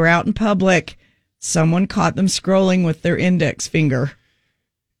embarrassed if they were out in public. Someone caught them scrolling with their index finger.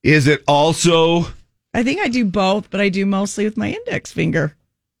 Is it also... I think I do both, but I do mostly with my index finger.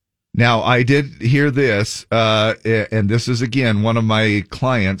 Now, I did hear this, and this is, again, one of my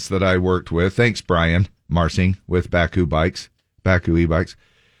clients that I worked with. Thanks, Brian Marsing, with Baku e-bikes.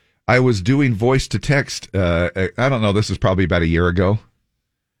 I was doing voice to text. I don't know, this is probably about a year ago.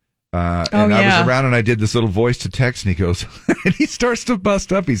 I was around and I did this little voice to text, and he goes, and he starts to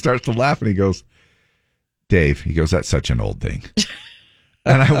bust up. He starts to laugh, and he goes, Dave, he goes, that's such an old thing.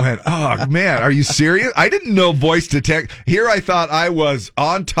 And I went, oh, man, are you serious? I didn't know voice to text. Here I thought I was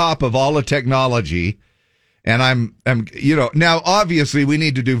on top of all the technology. And I'm, now obviously we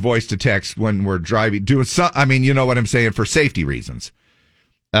need to do voice to text when we're driving, doing some, you know what I'm saying, for safety reasons.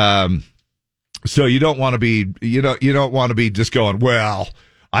 So you don't want to be, you don't want to be just going, well,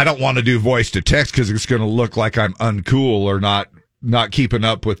 I don't want to do voice to text because it's going to look like I'm uncool or not keeping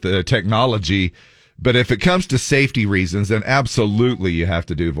up with the technology. But if it comes to safety reasons, then absolutely you have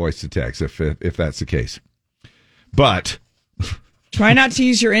to do voice to text if that's the case. But try not to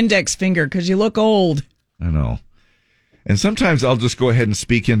use your index finger because you look old. I know. And sometimes I'll just go ahead and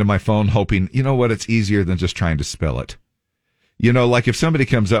speak into my phone hoping, you know what, it's easier than just trying to spell it. You know, like if somebody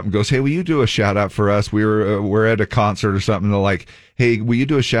comes up and goes, hey, will you do a shout out for us? We're at a concert or something. They're like, hey, will you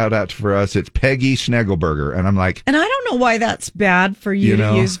do a shout out for us? It's Peggy Schnegelberger. And I'm like. And I don't know why that's bad for you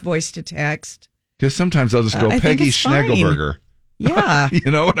to use voice to text. Because sometimes I'll just go, Peggy Schnegelberger. Yeah. You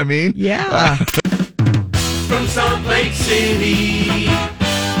know what I mean? Yeah. From Salt Lake City,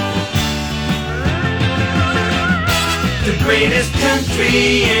 the greatest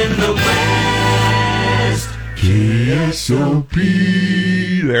country in the West. KSOP.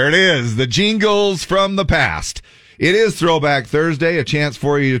 There it is. The jingles from the past. It is Throwback Thursday, a chance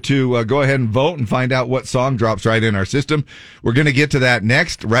for you to go ahead and vote and find out what song drops right in our system. We're going to get to that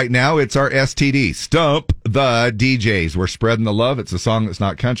next. Right now, it's our STD, Stump the DJs. We're spreading the love. It's a song that's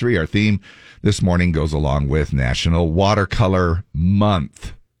not country. Our theme this morning goes along with National Watercolor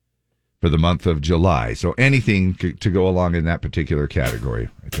Month for the month of July. So anything to go along in that particular category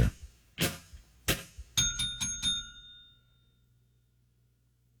right there.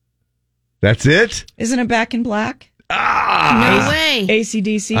 That's it? Isn't it Back in Black? No way.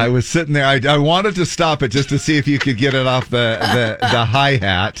 AC/DC. I was sitting there. I wanted to stop it just to see if you could get it off the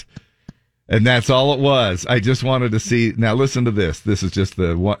hi-hat. And that's all it was. I just wanted to see. Now listen to this. This is just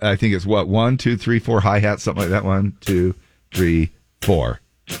the one. I think it's what? 1, 2, 3, 4 hi-hats, something like that. 1, 2, 3, 4,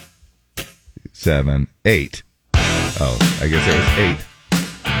 7, 8. Oh, I guess it was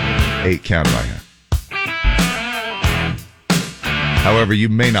 8. 8 counter hi-hat. However, you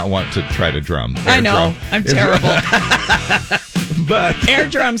may not want to try to drum. I know. I'm terrible. But air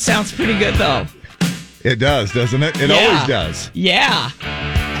drum sounds pretty good, though. It does, doesn't it? It always does. Yeah.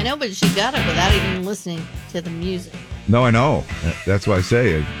 I know, but she got it without even listening to the music. No, I know. That's why I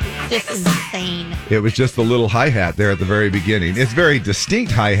say it. Just insane. It was just the little hi-hat there at the very beginning. It's very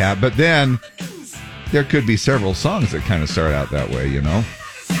distinct hi-hat, but then there could be several songs that kind of start out that way, you know?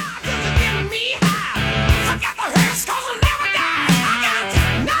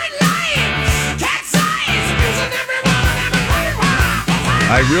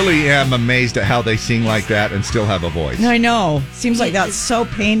 I really am amazed at how they sing like that and still have a voice. I know. Seems like that's so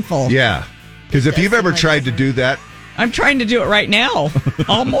painful. Yeah. Because if you've ever tried to do that. I'm trying to do it right now.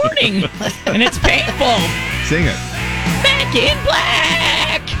 All morning. And it's painful. Sing it. Back in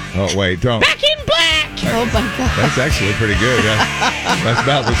Black. Oh, wait. Don't. Back in Black. Oh, my God. That's actually pretty good. Yeah. That's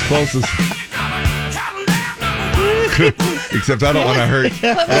about as close as. Except I don't want to hurt.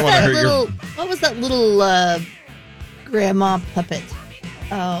 What was that little grandma puppet?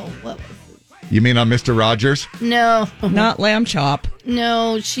 Oh, what was it? You mean on Mr. Rogers? No. Not Lamb Chop.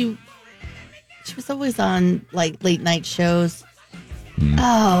 No, she was always on, like, late night shows.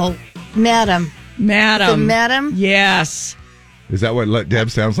 Oh, Madam. Madam? Yes. Is that what Deb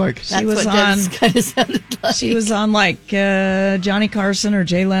sounds like? She was on. Kind of sounded like. She was on, like, Johnny Carson or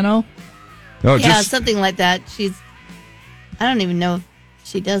Jay Leno. No, yeah, something like that. I don't even know if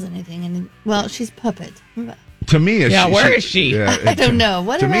she does anything. And well, she's puppet. To me, where is she? Yeah, I don't know.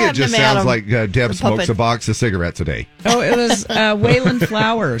 To me, it just sounds like Deb smokes a box of cigarettes a day. Oh, it was Waylon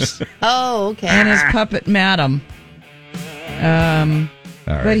Flowers. Oh, okay. And his puppet, Madam. Right.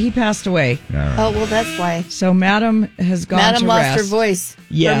 But he passed away. Right. Oh, well, that's why. So Madam has gone to rest. Madam lost her voice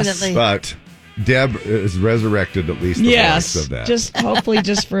yes. permanently. But Deb is resurrected at least the Yes, voice of that. just hopefully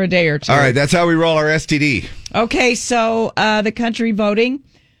just for a day or two. All right, that's how we roll our STD. Okay, so the country voting,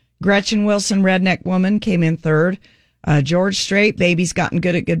 Gretchen Wilson, Redneck Woman, came in third. George Strait, Baby's Gotten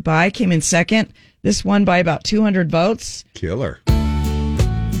Good at Goodbye, came in second. This won by about 200 votes. Killer.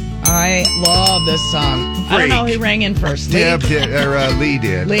 I love this song. I don't know who rang in first. Deb did, or Lee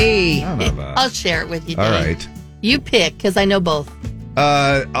did. Lee. I'll share it with you, Dave. All right. You pick, because I know both.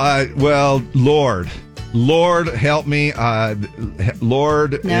 Well, Lord, help me.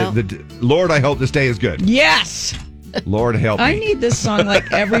 Lord, No. Lord, I hope this day is good. Yes. Lord, help me. I need this song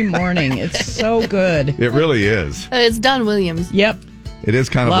like every morning. It's so good. It really is. It's Don Williams. Yep. It is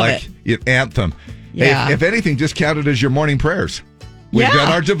kind of Love like an anthem. Yeah. Hey, if anything, just count it as your morning prayers. We've Yeah,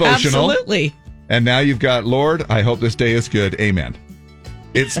 done our devotional. Absolutely. And now you've got, Lord, I hope this day is good. Amen.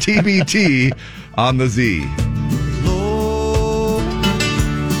 It's TBT on the Z.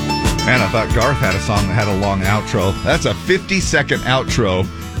 Man, I thought Garth had a song that had a long outro. That's a 50-second outro,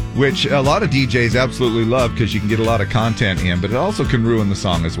 which a lot of DJs absolutely love because you can get a lot of content in, but it also can ruin the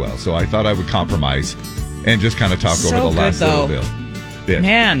song as well. So I thought I would compromise and just kind of talk So over the good, last though. little bit.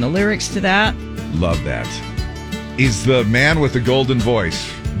 Man, the lyrics to that. Love that. He's the man with the golden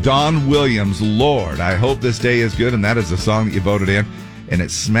voice, Don Williams. Lord, I hope this day is good. And that is the song that you voted in. And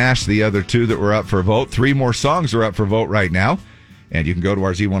it smashed the other two that were up for a vote. 3 more songs are up for vote right now. And you can go to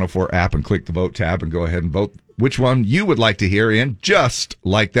our Z104 app and click the vote tab and go ahead and vote which one you would like to hear in, just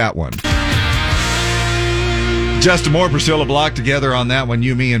like that one. Just more Priscilla Block together on that one.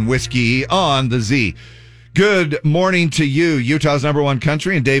 You, me, and Whiskey on the Z. Good morning to you, Utah's #1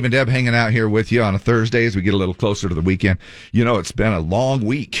 country, and Dave and Deb hanging out here with you on a Thursday as we get a little closer to the weekend. You know, it's been a long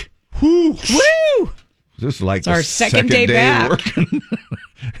week. Woo! Woo! This is like It's our second day back. working.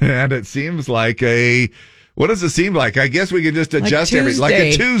 And it seems like what does it seem like? I guess we can just adjust everything. Like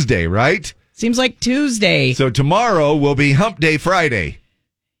a Tuesday, right? Seems like Tuesday. So tomorrow will be Hump Day Friday.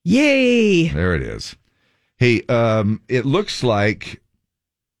 Yay. There it is. Hey, it looks like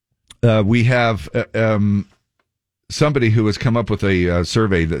we have somebody who has come up with a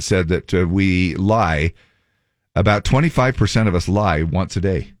survey that said that we lie. About 25% of us lie once a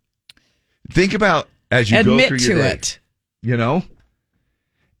day. Think about as you Admit go through your to day, it. you know?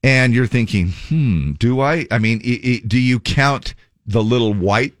 And you're thinking, do I? I mean, do you count the little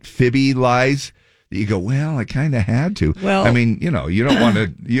white fibby lies that you go, well, I kind of had to. Well, I mean, you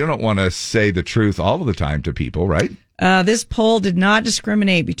don't want to say the truth all of the time to people, right? This poll did not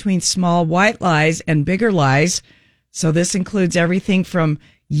discriminate between small white lies and bigger lies. So this includes everything from,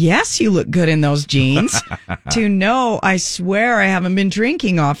 yes, you look good in those jeans, to no, I swear I haven't been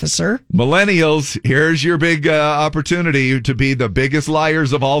drinking, officer. Millennials, here's your big opportunity to be the biggest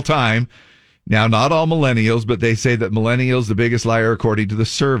liars of all time. Now, not all millennials, but they say that millennials, the biggest liar according to the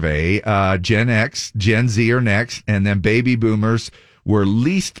survey. Gen X, Gen Z are next, and then baby boomers were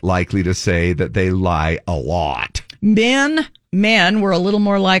least likely to say that they lie a lot. Men were a little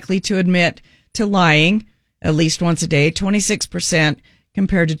more likely to admit to lying at least once a day, 26%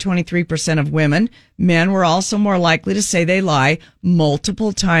 compared to 23% of women. Men were also more likely to say they lie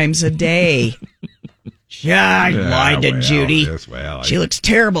multiple times a day. Yeah, I lied to Judy. Yes, She looks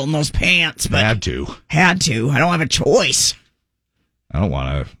terrible in those pants, but had to. I don't have a choice. I don't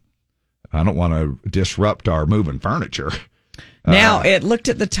want to disrupt our moving furniture. Now, it looked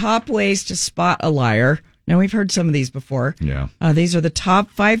at the top ways to spot a liar. Now, we've heard some of these before. Yeah. These are the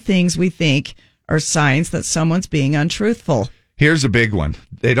top 5 things we think are signs that someone's being untruthful. Here's a big one.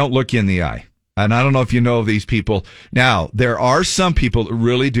 They don't look you in the eye. And I don't know if you know these people. Now, there are some people that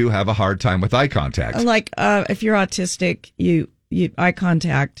really do have a hard time with eye contact. Like if you're autistic, you eye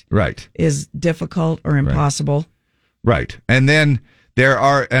contact Right. is difficult or impossible. Right. And then there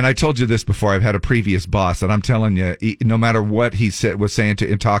are, and I told you this before, I've had a previous boss, and I'm telling you, no matter what he was saying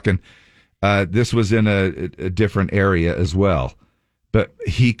in talking, this was in a different area as well. But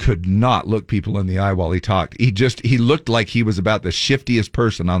he could not look people in the eye while he talked. He looked like he was about the shiftiest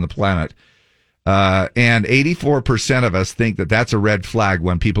person on the planet. And 84% of us think that that's a red flag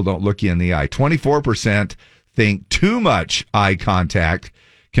when people don't look you in the eye. 24% think too much eye contact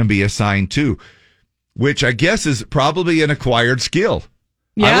can be a sign too, which I guess is probably an acquired skill.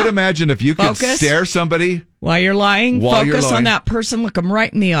 Yeah. I would imagine if you could stare somebody while you're lying, focus on that person, look them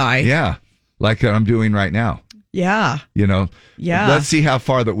right in the eye. Yeah, like I'm doing right now. Yeah. You know, Yeah. Let's see how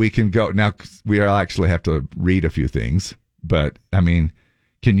far that we can go. Now, we actually have to read a few things, but I mean,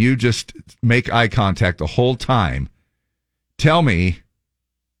 can you just make eye contact the whole time? Tell me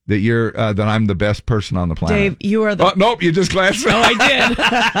that I'm the best person on the planet? Dave, you are the. Oh, nope, you just glanced. Oh, I did.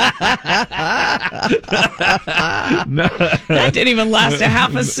 No. That didn't even last a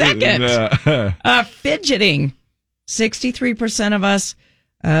half a second. No. Fidgeting. 63% of us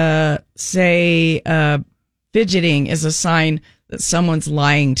say fidgeting is a sign that someone's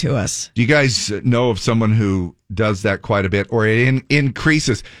lying to us. Do you guys know of someone who does that quite a bit, or it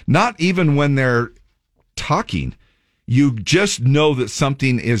increases? Not even when they're talking. You just know that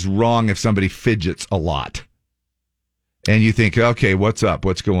something is wrong if somebody fidgets a lot. And you think, okay, what's up?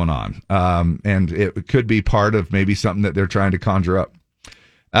 What's going on? And it could be part of maybe something that they're trying to conjure up.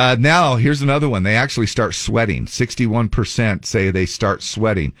 Now, here's another one. They actually start sweating. 61% say they start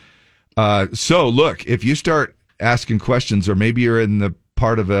sweating. So, look, if you start asking questions, or maybe you're in the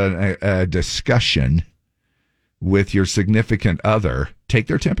part of a discussion with your significant other, take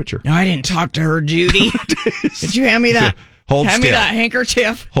their temperature. No, I didn't talk to her, Judy. Did you hand me that? Hand me that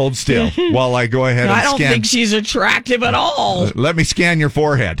handkerchief. Hold still while I go ahead and I don't scan. think she's attractive at all. Let me scan your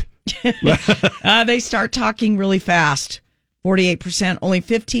forehead. They start talking really fast. 48%. Only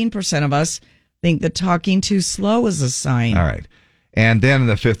 15% of us think that talking too slow is a sign. All right. And then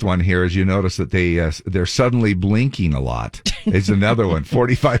the fifth one here is you notice that they're suddenly blinking a lot. It's another one,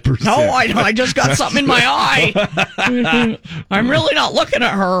 45%. No, I just got something in my eye. I'm really not looking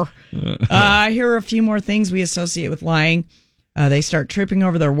at her. Here are a few more things we associate with lying. They start tripping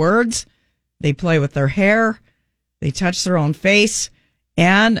over their words. They play with their hair. They touch their own face.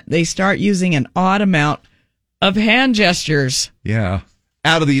 And they start using an odd amount of hand gestures. Yeah.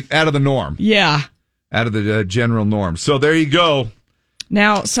 Out of the norm. Yeah. Out of the general norm. So there you go.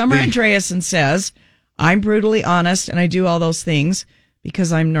 Now, Summer Andreasen says, I'm brutally honest and I do all those things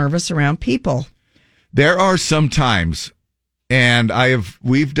because I'm nervous around people. There are some times, and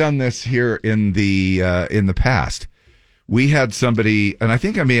we've done this here in the past. We had somebody, and I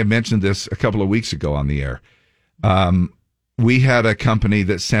think I may have mentioned this a couple of weeks ago on the air. We had a company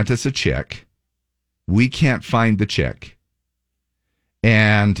that sent us a check. We can't find the check.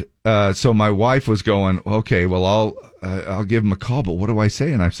 And so my wife was going, okay, well, I'll give him a call, but what do I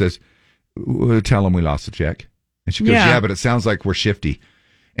say? And I says, we'll tell him we lost the check. And she goes, yeah, but it sounds like we're shifty.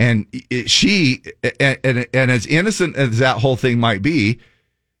 And and as innocent as that whole thing might be,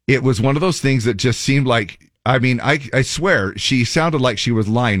 it was one of those things that just seemed like, I mean, I swear she sounded like she was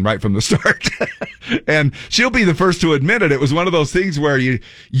lying right from the start. And she'll be the first to admit it. It was one of those things where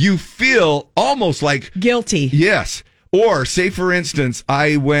you feel almost like guilty. Yes. Or say, for instance,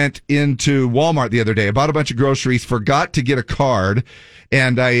 I went into Walmart the other day, I bought a bunch of groceries, forgot to get a card,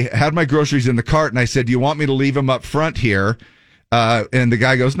 and I had my groceries in the cart, and I said, do you want me to leave them up front here? And the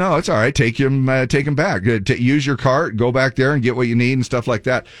guy goes, no, it's all right. Take him back. Use your cart, go back there and get what you need and stuff like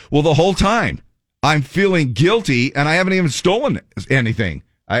that. Well, the whole time I'm feeling guilty, and I haven't even stolen anything.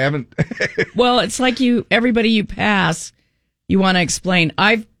 I haven't. Well, it's like everybody you pass, you want to explain,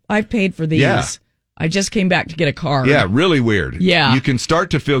 I've paid for these. Yeah. I just came back to get a card. Yeah, really weird. Yeah. You can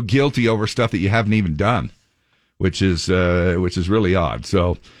start to feel guilty over stuff that you haven't even done, which is really odd.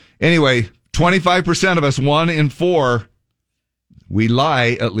 So anyway, 25% of us, 1 in 4, we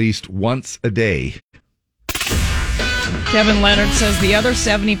lie at least once a day. Kevin Leonard says the other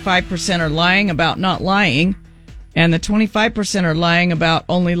 75% are lying about not lying, and the 25% are lying about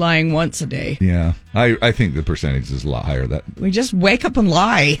only lying once a day. Yeah, I think the percentage is a lot higher. That we just wake up and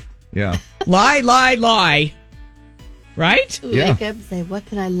lie. Yeah. Lie. Right? Yeah. Wake up and say, what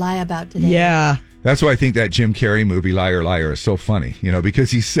can I lie about today? Yeah. That's why I think that Jim Carrey movie, Liar, Liar, is so funny,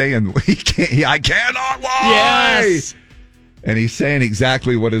 because he's saying, I cannot lie. Yes. And he's saying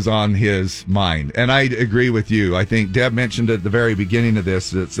exactly what is on his mind. And I agree with you. I think Deb mentioned at the very beginning of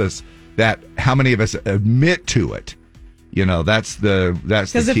this, it says that how many of us admit to it. That's the key.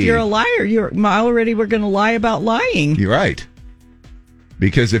 Because if you're a liar, we're going to lie about lying. You're right.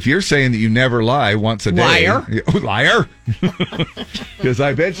 Because if you're saying that you never lie once a day... Liar! Because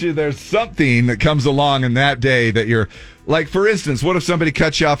I bet you there's something that comes along in that day that you're... Like, for instance, what if somebody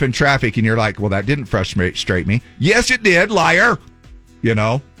cuts you off in traffic and you're like, well, that didn't frustrate me. Yes, it did, liar!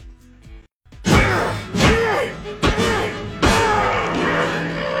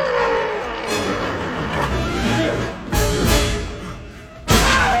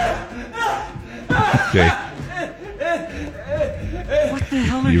 Okay. What the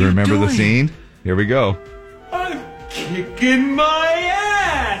hell are You remember doing? the scene? Here we go. I'm kicking my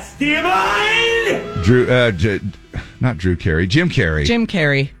ass. Do you mind? Not Drew Carey, Jim Carrey. Jim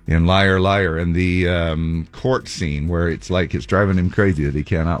Carrey. In Liar, Liar, and the court scene where it's like it's driving him crazy that he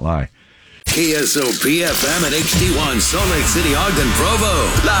cannot lie. KSOP FM at HD1 Salt Lake City, Ogden, Provo.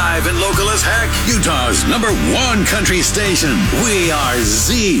 Live and local as heck. Utah's #1 country station. We are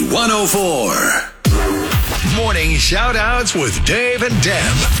Z104. Morning shout-outs with Dave and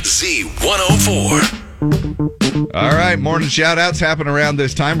Deb. Z104. All right, morning shout-outs happen around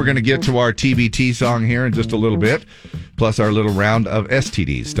this time. We're going to get to our TBT song here in just a little bit, plus our little round of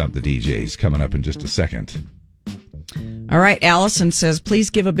STDs, Stump the DJs, coming up in just a second. All right, Allison says, please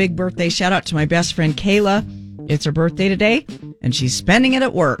give a big birthday shout out to my best friend Kayla. It's her birthday today, and she's spending it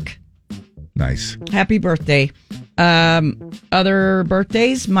at work. Nice. Happy birthday. Other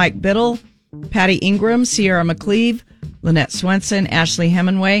birthdays, Mike Biddle, Patty Ingram, Sierra McCleve, Lynette Swenson, Ashley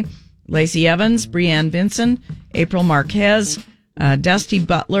Hemingway, Lacey Evans, Breanne Vinson, April Marquez, Dusty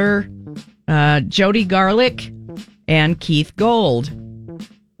Butler, Jody Garlick, and Keith Gold.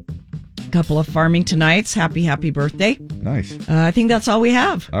 Couple of Farmingtonites. Happy birthday. Nice. I think that's all we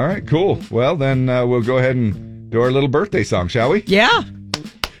have. All right, cool. Well, then we'll go ahead and do our little birthday song, shall we? Yeah.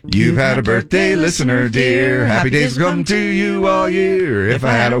 You've had a birthday, listener dear. Happy days will come to you all year. If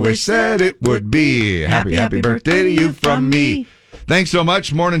I had a wish that it would be. Happy birthday to you from me. Thanks so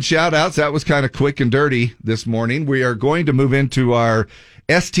much. Morning shout outs. That was kind of quick and dirty this morning. We are going to move into our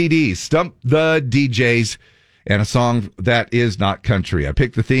STDs, Stump the DJs, and a song that is not country. I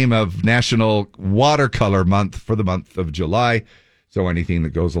picked the theme of National Watercolor Month for the month of July. So anything that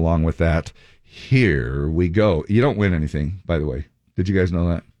goes along with that. Here we go. You don't win anything, by the way. Did you guys know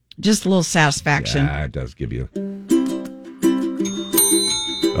that? Just a little satisfaction. Yeah, it does give you.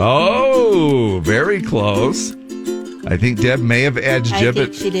 Oh, very close. I think Deb may have edged you,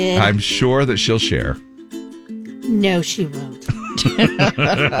 but she did. I'm sure that she'll share. No, she won't.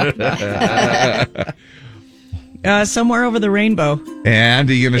 Somewhere over the rainbow. And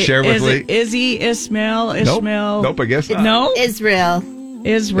are you going to share with Lee? Izzy, Ishmael. Nope, I guess not. No? Israel.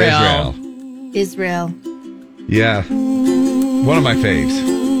 Yeah. One of my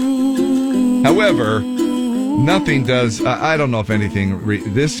faves. However, nothing does, I don't know if anything,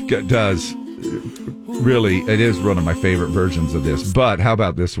 this does, really, it is one of my favorite versions of this. But how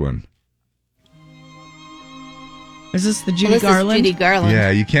about this one? Is this the Judy Garland? Is Judy Garland. Yeah,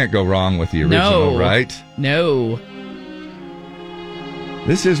 you can't go wrong with the original, right? No.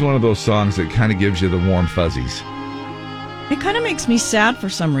 This is one of those songs that kind of gives you the warm fuzzies. It kind of makes me sad for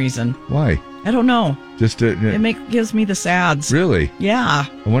some reason. Why? I don't know. Just gives me the sads. Really? Yeah.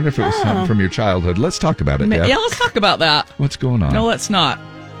 I wonder if it was something from your childhood. Let's talk about it, Deb. Yeah, let's talk about that. What's going on? No, let's not.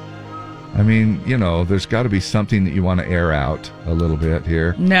 I mean, there's got to be something that you want to air out a little bit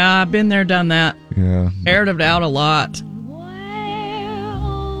here. Nah, I've been there, done that. Yeah. Aired it out a lot.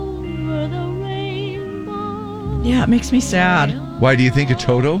 Yeah, it makes me sad. Why do you think of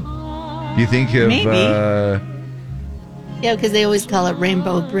Toto? Do you think of... Maybe. Yeah, because they always call it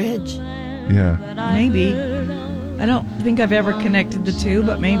Rainbow Bridge. Yeah. Maybe. I don't think I've ever connected the two,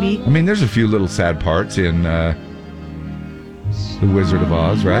 but maybe. I mean, there's a few little sad parts in The Wizard of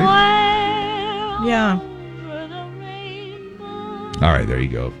Oz, right? Yeah. All right, there you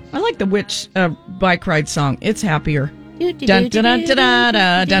go. I like the Witch bike ride song. It's happier. Dun, dun, dun, dun,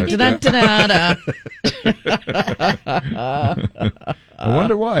 dun, dun, dun, dun, dun. I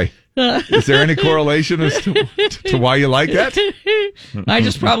wonder why. Is there any correlation as to why you like that? I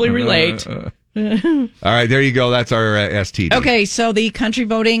just probably relate. All right, there you go. That's our STD. Okay, so the country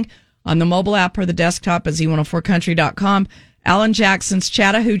voting on the mobile app or the desktop at Z104country.com. Alan Jackson's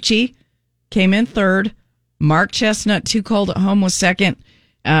Chattahoochee came in third. Mark Chestnut, Too Cold at Home, was second.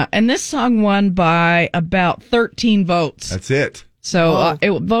 And this song won by about 13 votes. That's it. So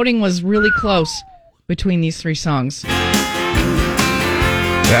voting was really close between these three songs.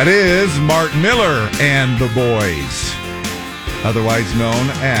 That is Mark Miller and the Boys, otherwise known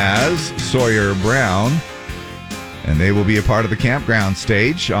as Sawyer Brown. And they will be a part of the campground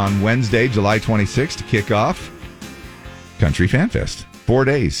stage on Wednesday, July 26th to kick off Country Fan Fest. 4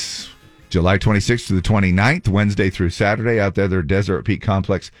 days. July 26th to the 29th, Wednesday through Saturday, out there at their Desert Peak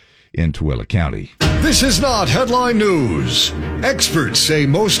Complex in Tooele County. This is not headline news. Experts say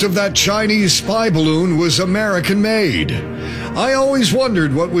most of that Chinese spy balloon was American-made. I always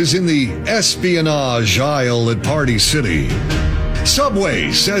wondered what was in the espionage aisle at Party City.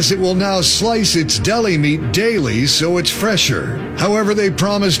 Subway says it will now slice its deli meat daily so it's fresher. However, they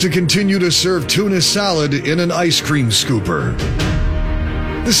promise to continue to serve tuna salad in an ice cream scooper.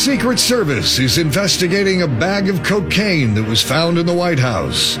 The Secret Service is investigating a bag of cocaine that was found in the White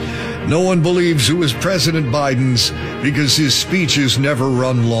House. No one believes it was President Biden's because his speeches never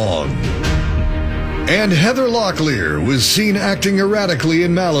run long. And Heather Locklear was seen acting erratically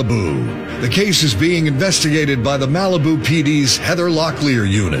in Malibu. The case is being investigated by the Malibu PD's Heather Locklear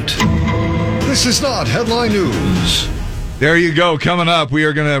unit. This is not headline news. There you go. Coming up, we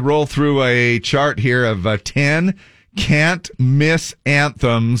are going to roll through a chart here of 10 can't miss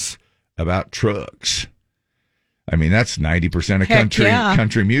anthems about trucks. I mean, that's 90% of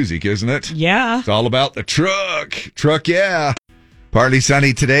country music, isn't it? Yeah. It's all about the truck. Truck, yeah. Partly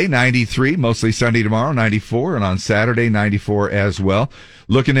sunny today, 93. Mostly sunny tomorrow, 94. And on Saturday, 94 as well.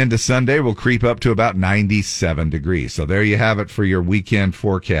 Looking into Sunday, we'll creep up to about 97 degrees. So there you have it for your weekend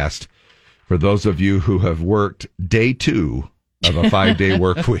forecast for those of you who have worked day 2 of a 5-day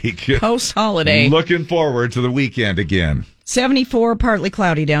work week. Post-holiday. Looking forward to the weekend again. 74, partly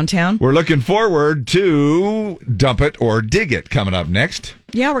cloudy downtown. We're looking forward to Dump It or Dig It coming up next.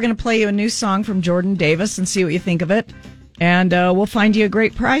 Yeah, we're going to play you a new song from Jordan Davis and see what you think of it. And we'll find you a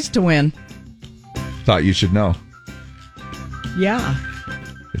great prize to win. Thought you should know. Yeah.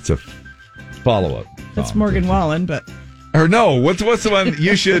 It's a follow-up. That's Morgan Wallen, but... Or no, what's the one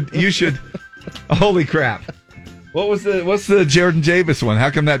you should holy crap. What's the Jordan Davis one? How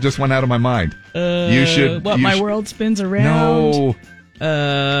come that just went out of my mind? My World Spins Around. No.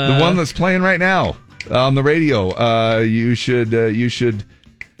 The one that's playing right now on the radio. You should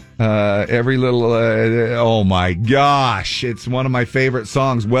every little oh my gosh, it's one of my favorite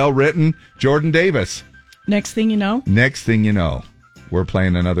songs. Well written, Jordan Davis. Next thing you know, we're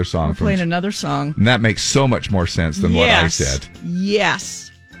playing another song. Another song. And that makes so much more sense than what I said. Yes.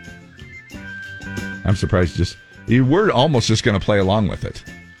 I'm surprised you were almost just going to play along with it.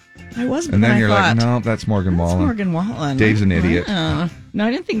 I wasn't. And then you're like, no, that's Morgan Wallen. That's Morgan Wallen. Dave's an idiot. No, I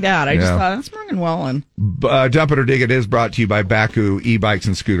didn't think that. I just thought, that's Morgan Wallen. Dump It or Dig It is brought to you by Baku e-bikes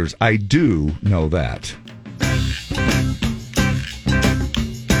and scooters. I do know that.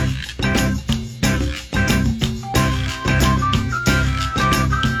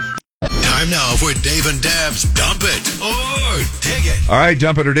 Time now for Dave and Dab's Dump It or Dig It. All right,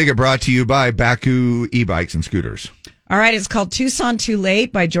 Dump It or Dig It brought to you by Baku e-bikes and scooters. All right, it's called Tucson Too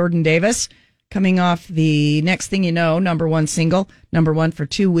Late by Jordan Davis. Coming off the Next Thing You Know, #1 single, #1 for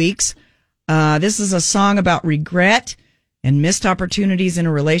 2 weeks. This is a song about regret and missed opportunities in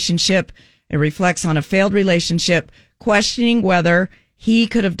a relationship. It reflects on a failed relationship, questioning whether he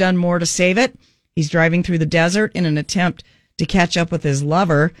could have done more to save it. He's driving through the desert in an attempt to catch up with his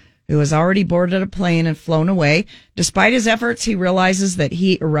lover, who has already boarded a plane and flown away. Despite his efforts, he realizes that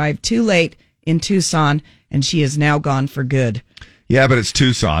he arrived too late in Tucson, and she is now gone for good. Yeah, but it's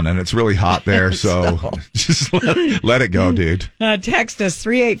Tucson, and it's really hot there, so just let it go, dude. Text us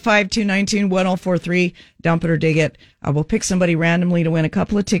 385-292-1043, Dump It or Dig It. We'll pick somebody randomly to win a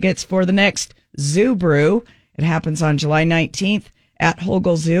couple of tickets for the next Zoo Brew. It happens on July 19th at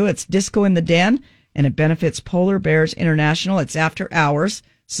Holgel Zoo. It's Disco in the Den, and it benefits Polar Bears International. It's after hours,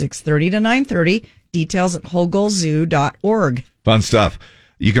 6:30 to 9:30. Details at holgelzoo.org. Fun stuff.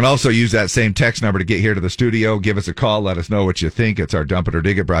 You can also use that same text number to get here to the studio. Give us a call. Let us know what you think. It's our Dump It or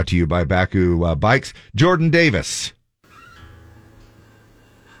Dig It brought to you by Baku Bikes. Jordan Davis.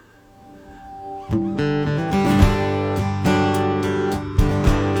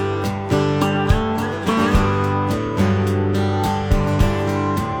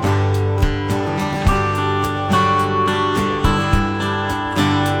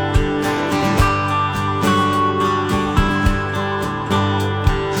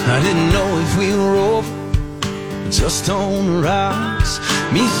 I didn't know if we were over, just on the rise.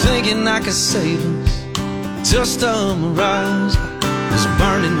 Me thinking I could save us, just a mirage. Was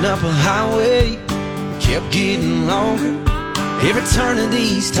burning up a highway, kept getting longer. Every turn of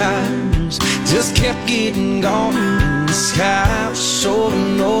these tires just kept getting gone. The sky was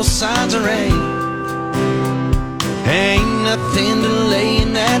showing no signs of rain. Ain't nothing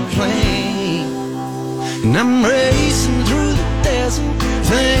delaying that plane. And I'm racing through the desert,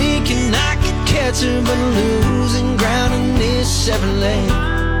 thinking I could catch her, but losing ground in this Chevrolet.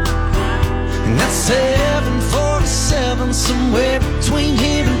 And that's 747, somewhere between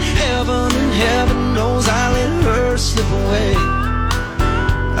here and heaven knows I let her slip away.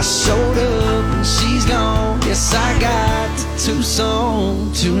 I showed up and she's gone. Yes, I got to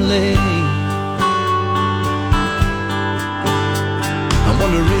Tucson too late. I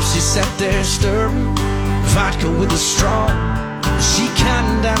wonder if she sat there stirring vodka with a straw. She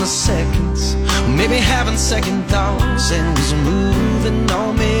counting down the seconds, maybe having second thoughts, and was moving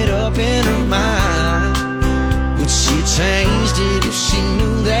all made up in her mind. Would she changed it if she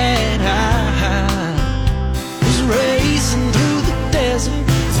knew that I was racing through the desert,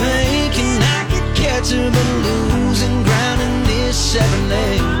 thinking I could catch her, but losing ground in this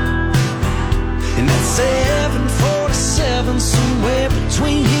Chevrolet. And that 747, somewhere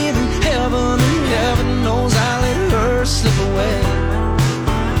between here and heaven knows I let her slip away.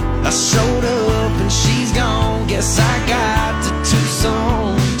 I showed up and she's gone. Guess I got to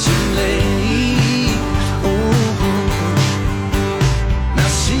Tucson too late. Now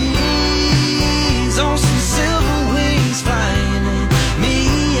she's on some silver wings flying, and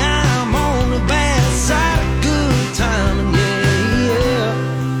me, I'm on the bad side of good timing, yeah.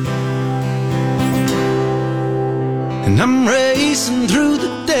 And I'm racing through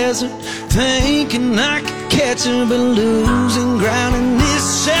the desert, thinking I could catch her, but losing ground in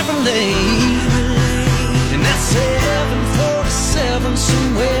this Chevrolet. And that's 747,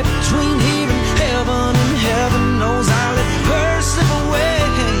 somewhere between here and heaven, and heaven knows I let her slip away.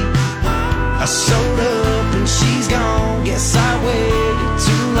 I showed up and she's gone. Guess I waited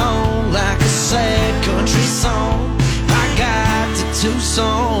too long, like a sad country song. I got to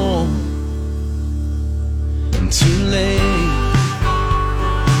Tucson too late.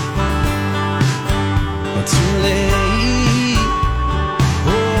 Too late.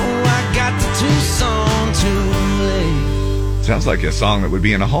 Oh, I got to Tucson too late. Sounds like a song that would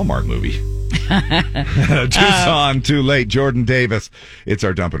be in a Hallmark movie. Tucson, Too Late. Jordan Davis. It's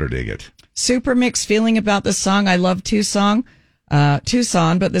our Dump It or Dig It. Super mixed feeling about this song. I love Tucson, but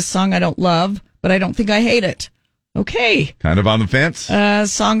this song I don't love, but I don't think I hate it. Okay. Kind of on the fence?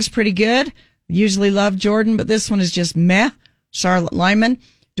 Song's pretty good. Usually love Jordan, but this one is just meh. Charlotte Lyman.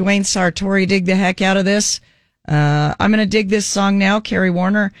 Dwayne Sartori, dig the heck out of this. I'm going to dig this song now. Carrie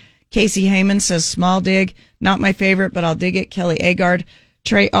Warner. Casey Heyman says small dig. Not my favorite, but I'll dig it. Kelly Agard.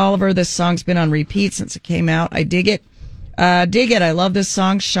 Trey Oliver. This song's been on repeat since it came out. I dig it. Dig it. I love this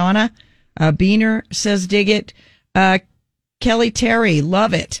song. Shauna Beener says dig it. Kelly Terry.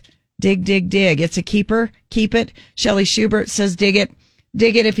 Love it. Dig, dig, dig. It's a keeper. Keep it. Shelley Schubert says dig it.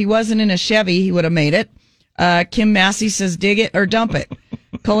 Dig it. If he wasn't in a Chevy, he would have made it. Kim Massey says dig it or dump it.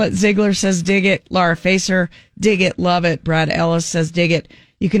 Colette Ziegler says dig it. Laura Facer, dig it, love it. Brad Ellis says dig it.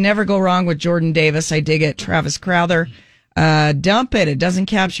 You can never go wrong with Jordan Davis. I dig it. Travis Crowther, dump it. It doesn't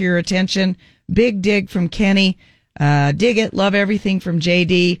capture your attention. Big dig from Kenny. Dig it. Love everything from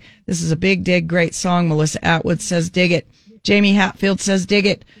JD. This is a big dig. Great song. Melissa Atwood says dig it. Jamie Hatfield says dig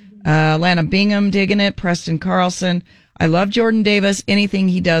it. Lana Bingham digging it. Preston Carlson. I love Jordan Davis. Anything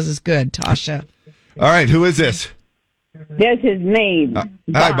he does is good. Tasha. All right. Who is this? This is me.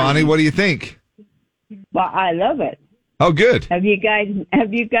 Hi, Bonnie. What do you think? Well, I love it. Oh, good. Have you guys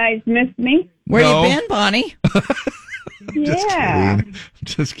missed me? Where you been, Bonnie? Yeah.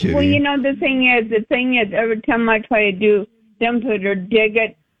 Just kidding. Well, the thing is, every time I try to do dump it or dig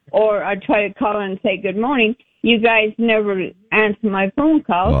it, or I try to call and say good morning, you guys never answer my phone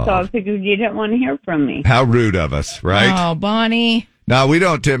call, so I figured you didn't want to hear from me. How rude of us, right? Oh, Bonnie. No, we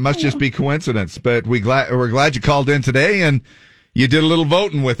don't. It must just be coincidence. But we're glad you called in today and you did a little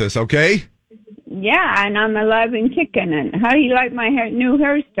voting with us, okay? Yeah, and I'm alive and kicking. And how do you like my new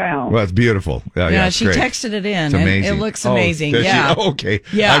hairstyle? Well, it's beautiful. Yeah, she great. texted it in. It's amazing. And it looks amazing. Yeah. Okay.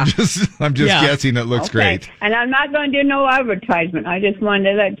 Yeah. I'm just guessing it looks great. And I'm not going to do no advertisement. I just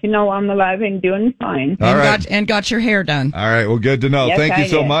wanted to let you know I'm alive and doing fine. All right. Got your hair done. All right. Well, good to know. Yes, Thank you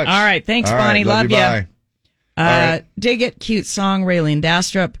so did. much. All right. Thanks, All Bonnie. right, Love you. Bye. Dig it. Cute song. Raylene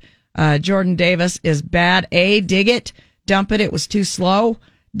Dastrup. Jordan Davis is bad. Dig it. Dump it. It was too slow.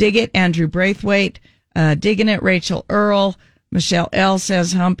 Dig it. Andrew Braithwaite. Digging it. Rachel Earl. Michelle L.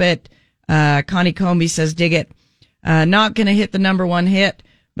 says hump it. Connie Comby says dig it. Not going to hit the number one hit,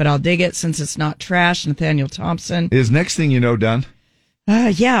 but I'll dig it since it's not trash. Nathaniel Thompson. Is Next Thing You Know done?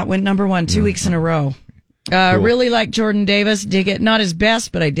 Yeah, it went number one 2 weeks in a row. Cool. Really like Jordan Davis. Dig it. Not his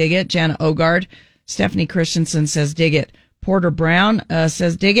best, but I dig it. Jana Ogard. Stephanie Christensen says dig it. Porter Brown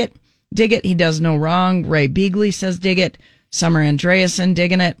says dig it. Dig it. He does no wrong. Ray Beagley says dig it. Summer Andreasen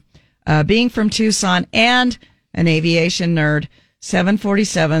digging it. Being from Tucson and an aviation nerd,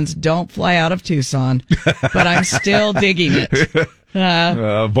 747s don't fly out of Tucson, but I'm still digging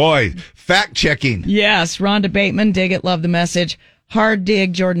it. Boy, fact checking. Yes, Rhonda Bateman, dig it, love the message. Hard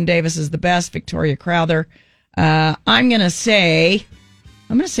dig, Jordan Davis is the best. Victoria Crowther. I'm going to say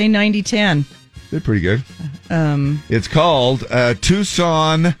 90-10. Did pretty good. It's called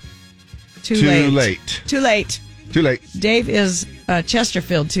Tucson Too Late. Too late. Too late. Dave is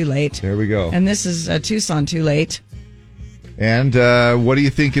Chesterfield Too Late. There we go. And this is Tucson Too Late. And what do you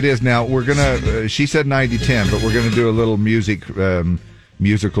think it is? Now, we're going to, she said 90-10, but we're going to do a little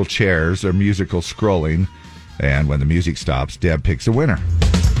musical chairs or musical scrolling. And when the music stops, Deb picks a winner.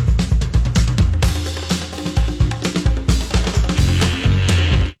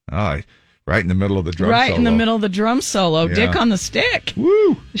 Oh, right in the middle of the drum solo. Right in the middle of the drum solo. Yeah. Dick on the stick.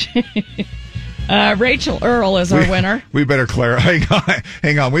 Woo! Rachel Earl is our winner. We better clarify.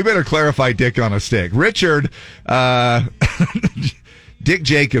 Hang on. We better clarify Dick on a stick. Richard, Dick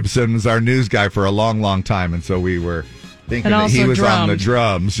Jacobson was our news guy for a long, long time, and so we were thinking And that he also was on the drummed.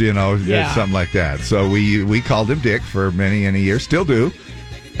 drums, you know, Yeah. something like that. So we called him Dick for many years, still do,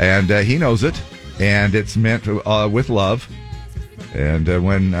 and he knows it, and it's meant with love. And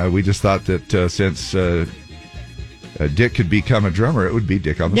when we just thought that since Dick could become a drummer, it would be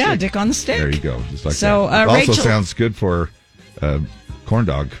Dick on the Stick. Yeah, Dick on the Stick. There you go, just like So, that. It also Rachel- sounds good for corn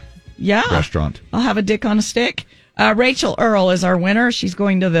dog Yeah. restaurant. I'll have a Dick on a Stick. Rachel Earl is our winner. She's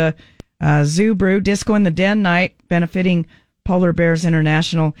going to the Zoo Brew Disco in the Den night, benefiting Polar Bears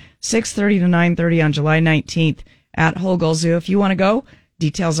International, 6:30 to 9:30 on July 19th at Holgull Zoo. If you want to go,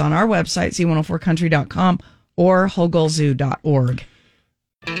 details on our website, z104country.com or holgullzoo.org.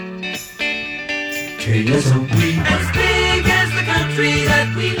 KSOP. As big as the country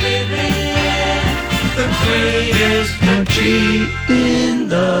that we live in. The greatest country in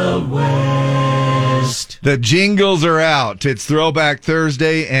the West. The jingles are out. It's Throwback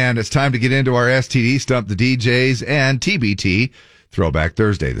Thursday, and it's time to get into our STD Stump the DJs and TBT Throwback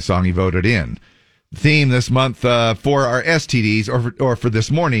Thursday, the song you voted in. The theme this month for our STDs, or for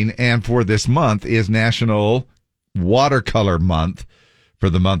this morning and for this month, is National Watercolor Month for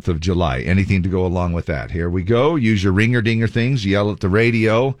the month of July. Anything to go along with that. Here we go. Use your ringer-dinger things, yell at the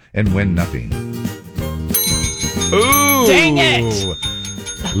radio, and win nothing. Ooh! Dang it!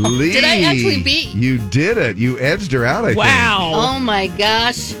 Lee, Did I actually beat? You did it. You edged her out, I think. Wow. Oh my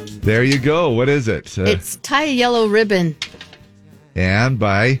gosh. There you go. What is it? It's Tie a Yellow Ribbon And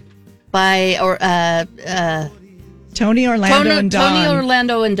by Tony Orlando and Don. Tony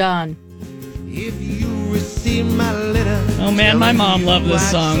Orlando and Don. If you receive my letter, Oh man, my mom loved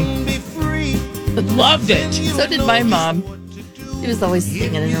this song. be free. Loved it. So did my mom. She was always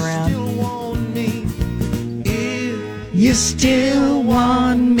singing it around. You still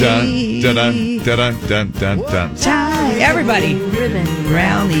want me. dun dun dun dun dun dun. Tie everybody Ribbon.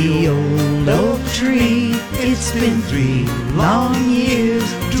 round the old oak tree. It's been 3 long years.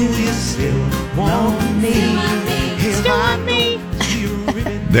 Do you still want me? Still want me.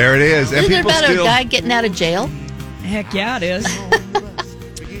 There it is. And Isn't it people about still, a guy getting out of jail? Heck yeah, it is.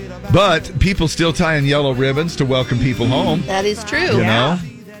 but people still tying yellow ribbons to welcome people home. That is true. You know,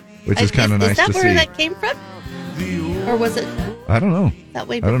 which is kind of nice Is that to where see. that came from? Or was it I don't know. that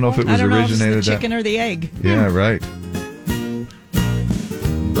way I don't know if it before? was I don't know if it's originated the chicken or the egg. Yeah, right.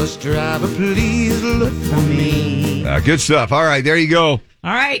 Bus driver, please look for me. Good stuff. All right, there you go.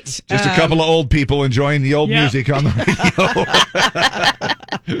 All right. Just a couple of old people enjoying the old Yep. music on the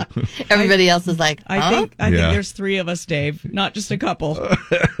radio. Everybody else is like, huh? I think Yeah. there's 3 of us, Dave, not just a couple.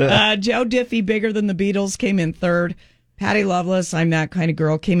 Joe Diffie, Bigger Than the Beatles, came in 3rd. Patti Loveless, I'm That Kind of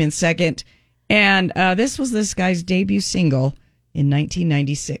Girl, came in 2nd. And this was this guy's debut single in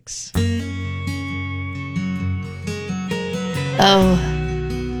 1996. Oh,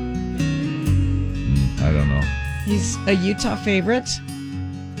 I don't know. He's a Utah favorite.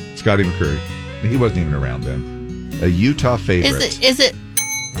 Scotty McCreery. He wasn't even around then. A Utah favorite. is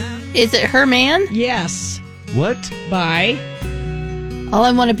it Her Man? Yes. What? By All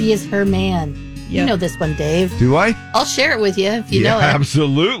I Want to Be Is Her Man. You Yep. know this one, Dave. Do I? I'll share it with you if you know it.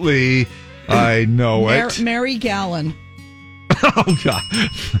 Absolutely. I know it. Mary Gallen. Oh, God.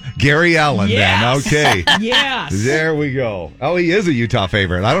 Gary Allen, Yes. then. Okay. Yes. There we go. Oh, he is a Utah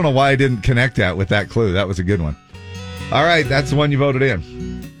favorite. I don't know why I didn't connect that with that clue. That was a good one. All right, that's the one you voted in.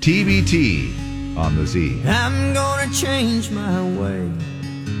 TBT on the Z. I'm gonna change my way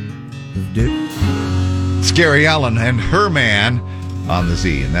of doing. It's Gary Allen and Her Man on the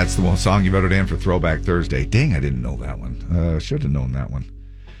Z, and that's the one song you voted in for Throwback Thursday. Dang, I didn't know that one. Should have known that one.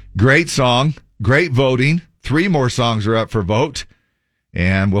 Great song, great voting. 3 more songs are up for vote,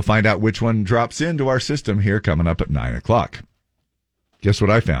 and we'll find out which one drops into our system here coming up at 9 o'clock. Guess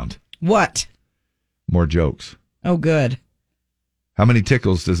what I found? What? More jokes. Oh, good. How many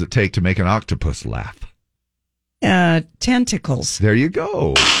tickles does it take to make an octopus laugh? Tentacles. There you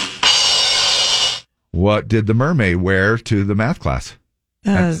go. What did the mermaid wear to the math class?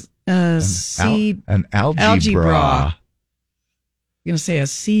 An Algebra. algebra. You're going to say a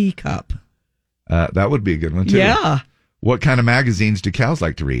C cup. That would be a good one, too. Yeah. What kind of magazines do cows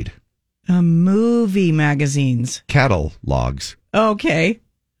like to read? Movie magazines. Catalogs. Okay.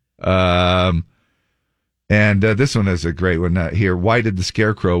 And this one is a great one here. Why did the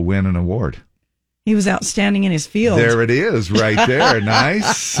Scarecrow win an award? He was outstanding in his field. There it is, right there.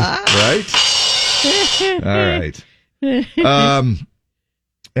 Nice. Right? All right.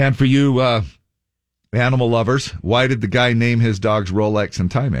 And for you animal lovers, why did the guy name his dogs Rolex and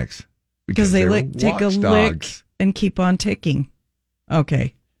Timex? Because they were take a lick watchdogs. and keep on ticking.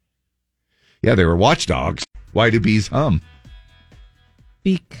 Okay. Yeah, they were watchdogs. Why do bees hum?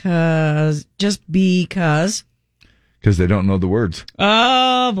 Because. Because they don't know the words.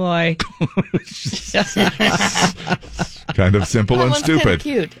 Oh, boy. Kind of simple That and one's stupid.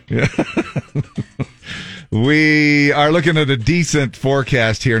 kinda cute. Yeah. We are looking at a decent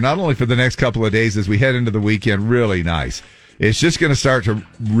forecast here, not only for the next couple of days as we head into the weekend. Really nice. It's just going to start to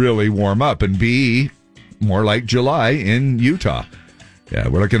really warm up and be more like July in Utah. Yeah,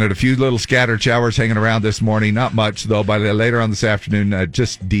 we're looking at a few little scattered showers hanging around this morning. Not much, though, by later on this afternoon,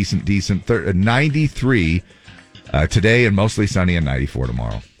 just decent. 93 today and mostly sunny and 94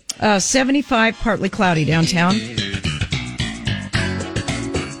 tomorrow. 75, partly cloudy downtown.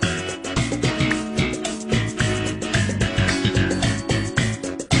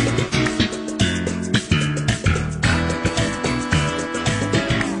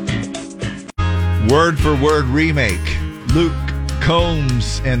 Word for word remake. Luke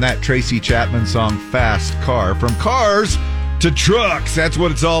Combs and that Tracy Chapman song, Fast Car. From cars to trucks. That's what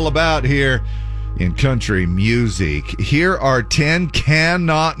it's all about here in country music. Here are 10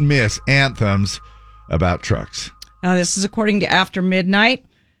 cannot miss anthems about trucks. Now, this is according to After Midnight.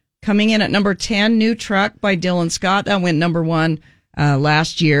 Coming in at number 10, New Truck by Dylan Scott. That went number 1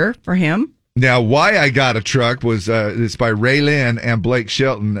 last year for him. Now, Why I Got a Truck was it's by Ray Lynn and Blake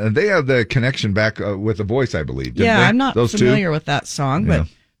Shelton. And they have the connection back with the voice, I believe. Didn't they? I'm not Those familiar two? with that song, but Yeah.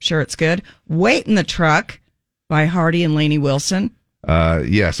 sure it's good. Wait in the Truck by Hardy and Lainey Wilson.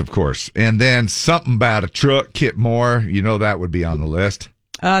 Yes, of course. And then Something About a Truck, Kit Moore. You know that would be on the list.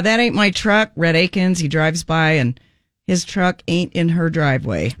 That Ain't My Truck, Red Akins. He drives by and his truck ain't in her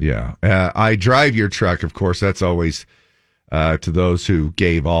driveway. Yeah. I Drive Your Truck, of course. That's always to those who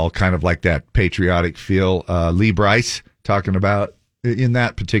gave all kind of like that patriotic feel. Lee Bryce talking about in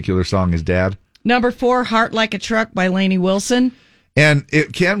that particular song his dad. Number 4, Heart Like a Truck by Lainey Wilson. And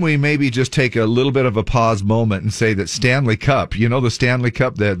can we maybe just take a little bit of a pause moment and say that Stanley Cup, you know, the Stanley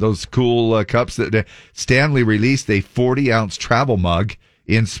Cup, those cool cups that Stanley released a 40-ounce travel mug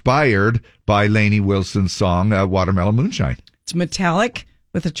inspired by Lainey Wilson's song, Watermelon Moonshine. It's metallic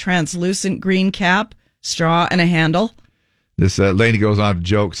with a translucent green cap, straw, and a handle. This Lainey goes on to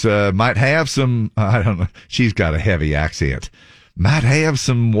jokes, might have some, I don't know, she's got a heavy accent. Might have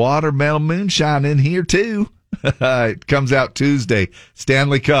some watermelon moonshine in here too. It comes out Tuesday.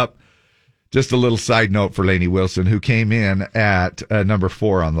 Stanley Cup. Just a little side note for Lainey Wilson, who came in at number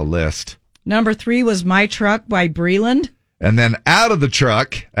 4 on the list. Number 3 was My Truck by Breland. And then Out of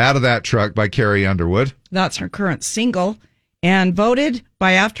That Truck by Carrie Underwood. That's her current single. And voted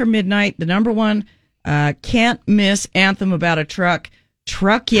by After Midnight, the number 1 can't miss anthem about a truck,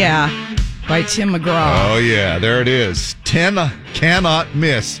 Truck Yeah by Tim McGraw. Oh, yeah, there it is. 10 cannot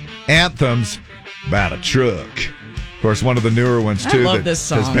miss anthems about a truck. Of course, one of the newer ones, too, I love that this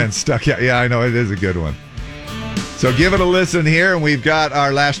song. has been stuck. Yeah, I know, it is a good one. So give it a listen here, and we've got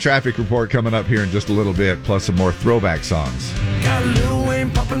our last traffic report coming up here in just a little bit, plus some more throwback songs. Got Lil Wayne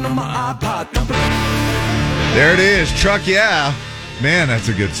popping on my iPod. There it is, Truck Yeah. Man, that's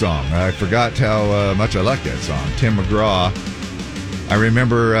a good song. I forgot how much I like that song. Tim McGraw. I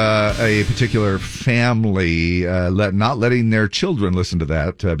remember a particular family not letting their children listen to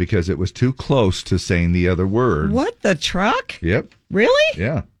that because it was too close to saying the other word. What, the truck? Yep. Really?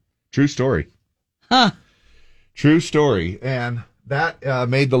 Yeah. True story. Huh. True story. And that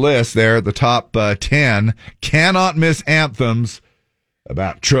made the list there at the top 10 cannot miss anthems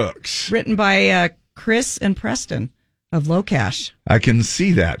about trucks. Written by Chris and Preston of Low Cash. I can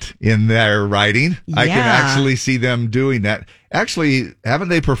see that in their writing. I can Yeah. actually see them doing that. Actually, haven't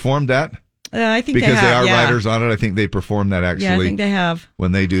they performed that? I think Because they have, are yeah. writers on it. I think they perform that actually. Yeah, I think they have.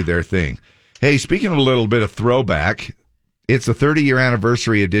 When they do their thing. Hey, speaking of a little bit of throwback, it's a 30-year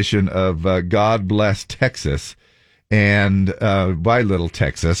anniversary edition of God Bless Texas. And by Little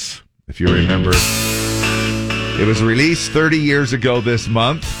Texas, if you remember, it was released 30 years ago this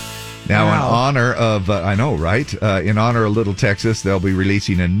month. Now, Wow. in honor of, I know, right? In honor of Little Texas, they'll be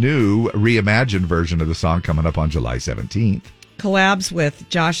releasing a new reimagined version of the song coming up on July 17th. Collabs with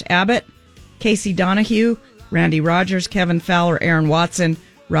Josh Abbott, Casey Donahue, Randy Rogers, Kevin Fowler, Aaron Watson,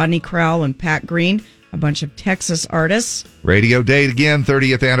 Rodney Crowell, and Pat Green, a bunch of Texas artists. Radio date again,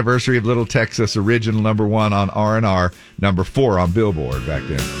 30th anniversary of Little Texas, original number 1 on R&R, number 4 on Billboard back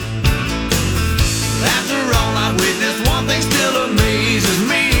then. After all I witnessed, one thing still amazes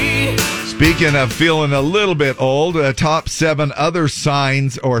me. Speaking of feeling a little bit old, top 7 other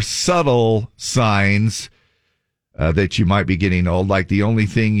signs or subtle signs that you might be getting old, like the only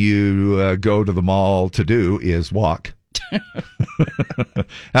thing you go to the mall to do is walk.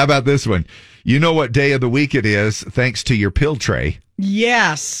 How about this one? You know what day of the week it is thanks to your pill tray.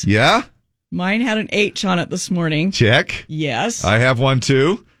 Yes. Yeah? Mine had an H on it this morning. Check. Yes. I have one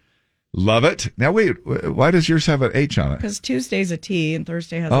too. Love it. Now, wait, why does yours have an H on it? Because Tuesday's a T and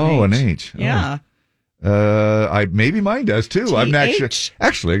Thursday has an H. Yeah. Maybe mine does too. I'm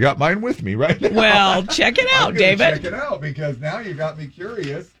actually I got mine with me right now. Well, check it out, David. Check it out, because now you got me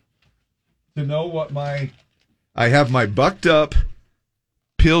curious to know what I have my bucked up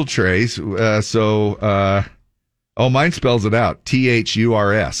pill trays. Mine spells it out.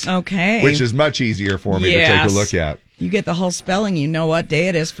 THURS. Okay. Which is much easier for me to take a look at. You get the whole spelling, you know what day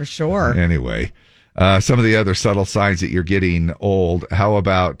it is for sure. Anyway, some of the other subtle signs that you're getting old. How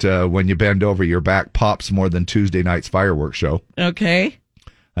about when you bend over, your back pops more than Tuesday night's fireworks show? Okay.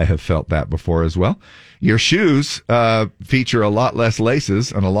 I have felt that before as well. Your shoes feature a lot less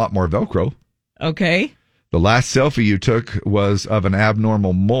laces and a lot more Velcro. Okay. The last selfie you took was of an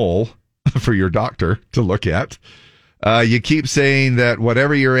abnormal mole for your doctor to look at. You keep saying that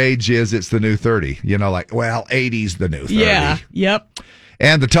whatever your age is, it's the new 30. 80's the new 30. Yeah, yep.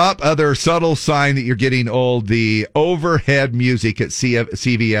 And the top other subtle sign that you're getting old, the overhead music at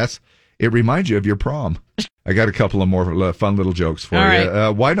CVS, it reminds you of your prom. I got a couple of more fun little jokes for you.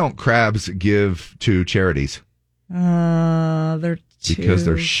 Right. Why don't crabs give to charities? Because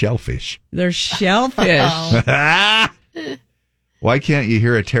they're shellfish. They're shellfish. Why can't you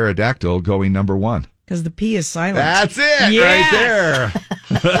hear a pterodactyl going number one? Because the P is silent. That's it yes! right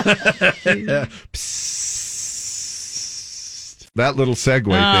there. Psst. That little segue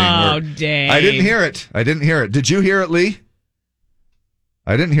thing. Oh, dang. I didn't hear it. Did you hear it, Lee?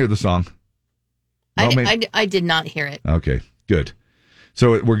 I didn't hear the song. I did not hear it. Okay, good.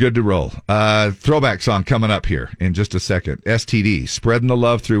 So we're good to roll. Throwback song coming up here in just a second. STD. Spreading the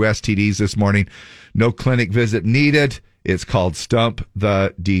love through STDs this morning. No clinic visit needed. It's called Stump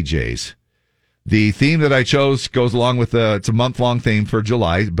the DJs. The theme that I chose goes along with it's a month-long theme for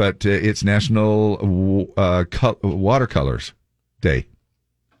July, but it's National Watercolors Day.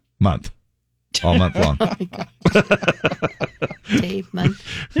 Month. All month long. Oh my God.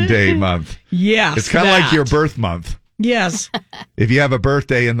 Day, month. Yes. It's kind of like your birth month. Yes. If you have a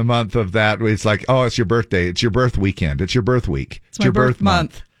birthday in the month of that, it's like, oh, it's your birthday. It's your birth weekend. It's your birth week. It's your birth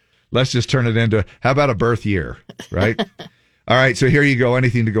month. Let's just turn it into, how about a birth year, right? All right, so here you go.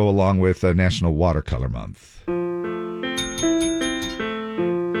 Anything to go along with National Watercolor Month. You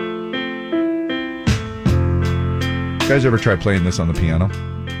guys ever try playing this on the piano?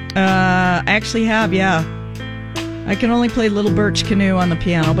 I actually have, yeah. I can only play Little Birch Canoe on the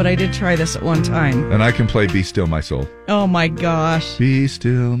piano, but I did try this at one time. And I can play Be Still My Soul. Oh, my gosh. Be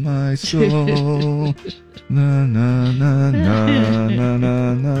still my soul. Na, na, na, na, na,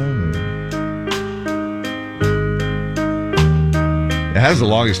 na, na. It has the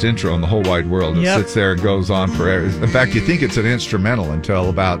longest intro in the whole wide world. It sits there and goes on forever. In fact, you think it's an instrumental until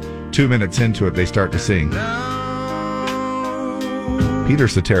about 2 minutes into it, they start to sing. Peter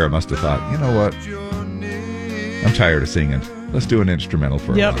Cetera must have thought, you know what? I'm tired of singing. Let's do an instrumental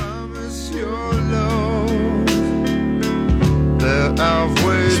for a while.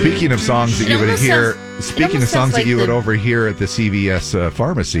 Speaking of songs that you would hear, would overhear at the CVS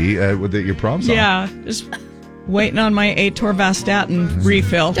pharmacy with your prom song. Yeah, just waiting on my atorvastatin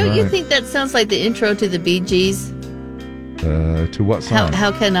refill. Don't you think that sounds like the intro to the Bee Gees? To what song?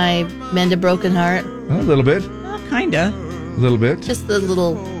 How can I mend a broken heart? A little bit. Kinda. A little bit. Just the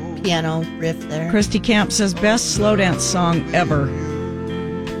little piano riff there. Christy Camp says best slow dance song ever.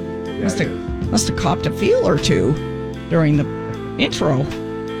 Must have copped a feel or two during the intro.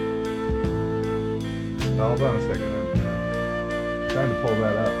 Hold on a second. I'm trying to pull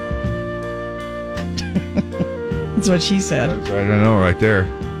that up. That's what she said. That's right, I know, right there.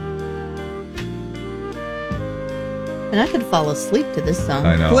 And I could fall asleep to this song.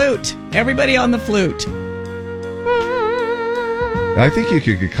 I know. Flute. Everybody on the flute. I think you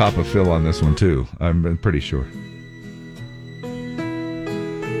could cop a fill on this one, too. I'm pretty sure. A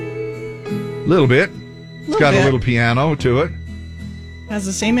little bit. It's got a little piano to it. Has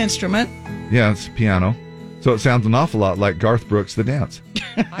the same instrument. Yeah, it's piano. So it sounds an awful lot like Garth Brooks' The Dance.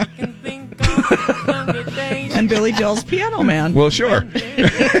 And Billy Joel's Piano Man. Well, sure.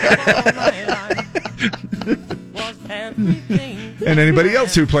 And anybody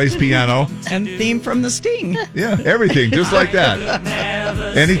else who plays piano. And theme from The Sting. Yeah, everything, just like that.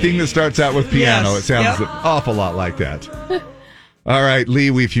 Anything that starts out with piano, it sounds an awful lot like that. All right,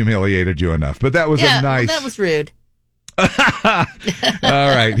 Lee, we've humiliated you enough. But that was a nice... that was rude. All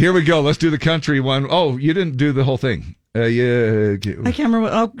right, here we go. Let's do the country one. Oh, you didn't do the whole thing. I can't remember.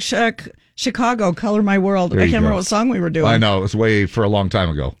 Oh, Chicago, Color My World. I can't remember what song we were doing. I know. It was for a long time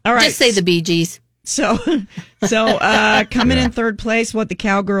ago. All right. Just say the Bee Gees. So coming in third place, What the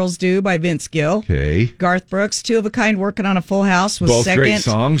Cowgirls Do by Vince Gill. Okay. Garth Brooks, Two of a Kind, Working on a Full House was Both second. great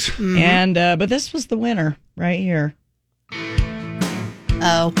songs. And but this was the winner right here.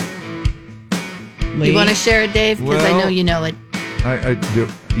 Oh. Lee? You want to share it, Dave? Because I know you know it. I do.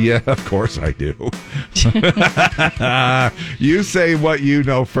 Yeah, of course I do. You say what you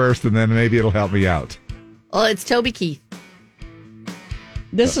know first, and then maybe it'll help me out. Well, it's Toby Keith.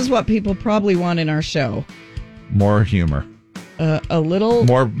 This is what people probably want in our show. More humor. A little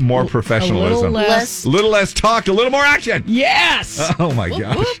more professionalism. A little less talk, a little more action. Yes. Oh my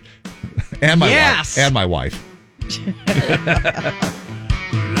gosh. Whoop. And my wife. And my wife.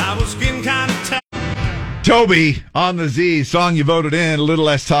 I was getting kind of tired. Toby on the Z, song you voted in, a little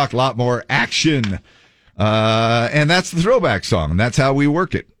less talk, a lot more action. And that's the throwback song, and that's how we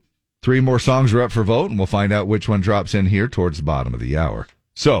work it. 3 more songs are up for vote, and we'll find out which one drops in here towards the bottom of the hour.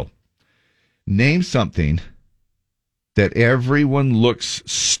 So, name something that everyone looks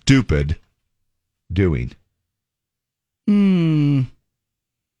stupid doing. Playing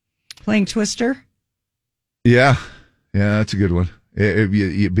Twister? Yeah, that's a good one.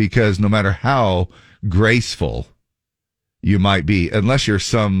 Because no matter how graceful you might be, unless you're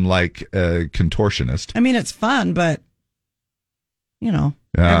some contortionist. I mean, it's fun, but I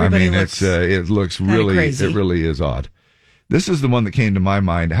mean, looks it looks really crazy. It really is odd. This is the one that came to my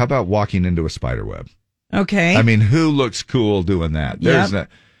mind. How about walking into a spider web? Okay. I mean, who looks cool doing that? Yep.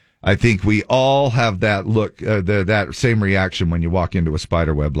 I think we all have that look, that same reaction when you walk into a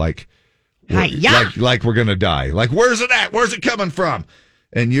spider web, like we're gonna die. Like, where's it at? Where's it coming from?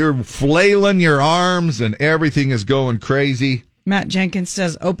 And you're flailing your arms, and everything is going crazy. Matt Jenkins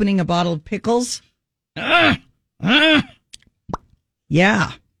says, opening a bottle of pickles. Yeah.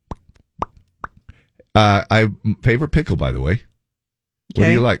 Favorite pickle, by the way. What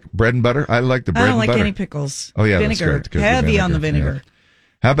do you like? Bread and butter? I like the bread and butter. I don't like any pickles. Oh, yeah. Vinegar. That's good, Heavy on the vinegar. Yeah.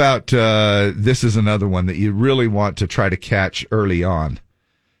 How about this is another one that you really want to try to catch early on.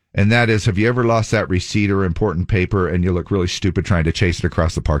 And that is, have you ever lost that receipt or important paper and you look really stupid trying to chase it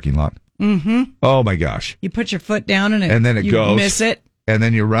across the parking lot? Mm-hmm. Oh, my gosh. You put your foot down and then it you goes. miss it. And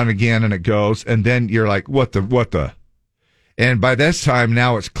then you run again and it goes. And then you're like, what the? And by this time,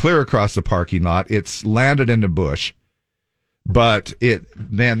 now it's clear across the parking lot. It's landed in the bush. But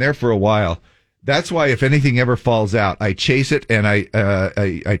there for a while. That's why if anything ever falls out, I chase it and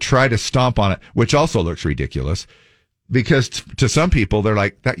I try to stomp on it, which also looks ridiculous. Because to some people, they're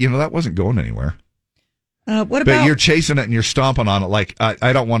like, that wasn't going anywhere. What about? But you're chasing it and you're stomping on it like,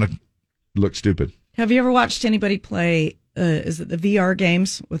 I don't want to look stupid. Have you ever watched anybody play, is it the VR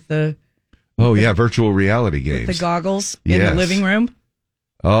games with the... Oh, yeah, virtual reality games. With the goggles in the living room?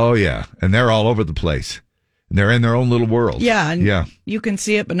 Oh, yeah. And they're all over the place. And they're in their own little world. Yeah. And you can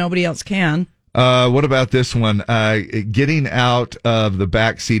see it, but nobody else can. What about this one? Getting out of the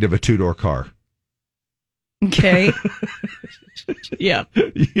back seat of a 2-door car. Okay. Yeah.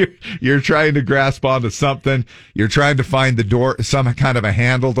 You're trying to grasp onto something. You're trying to find the door, some kind of a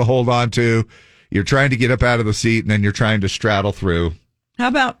handle to hold on to. You're trying to get up out of the seat, and then you're trying to straddle through. How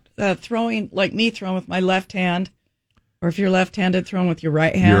about throwing, like me throwing with my left hand? Or if you're left-handed, throwing with your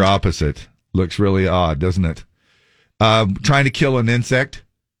right hand? You're opposite. Looks really odd, doesn't it? Trying to kill an insect.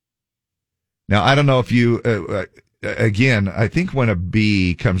 Now, I don't know if you... again, I think when a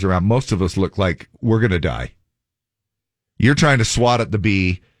bee comes around, most of us look like we're going to die. You're trying to swat at the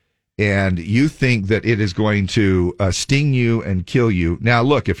bee, and you think that it is going to sting you and kill you. Now,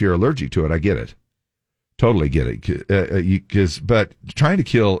 look, if you're allergic to it, I get it. Totally get it. But trying to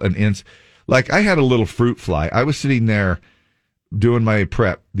kill an insect, like I had a little fruit fly. I was sitting there doing my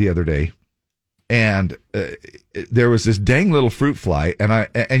prep the other day, and there was this dang little fruit fly,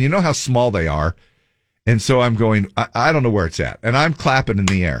 and you know how small they are. And so I'm going, I don't know where it's at. And I'm clapping in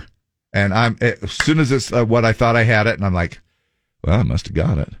the air. And as soon as it's what I thought I had it, and I'm like, well, I must have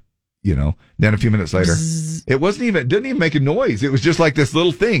got it. Then a few minutes later, it didn't even make a noise. It was just like this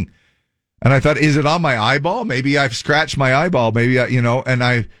little thing. And I thought, is it on my eyeball? Maybe I've scratched my eyeball. Maybe,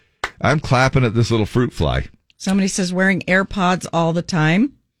 and I'm clapping at this little fruit fly. Somebody says wearing AirPods all the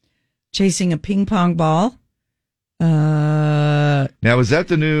time, chasing a ping pong ball. Now, is that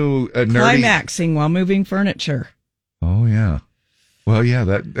the new nerdy? Climaxing while moving furniture. Oh, yeah. Well, yeah,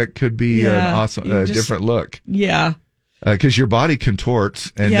 that could be an awesome, different look. Yeah. Because your body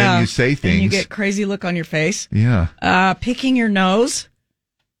contorts, and then you say things. And you get crazy look on your face. Yeah. Picking your nose.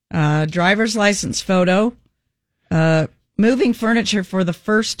 Driver's license photo. Moving furniture for the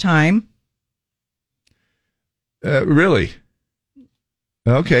first time. Really?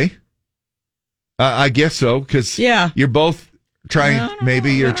 Okay. I guess so, because you're both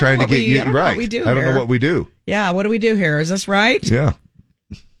Maybe you're trying to get you right. We do I don't know what we do. Yeah, what do we do here? Is this right? Yeah.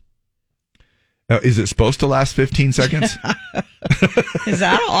 Is it supposed to last 15 seconds? Is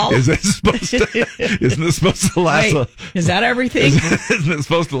that all? Isn't it supposed to last? Wait, is that everything? Isn't it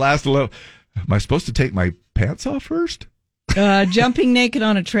supposed to last a little? Am I supposed to take my pants off first? Jumping naked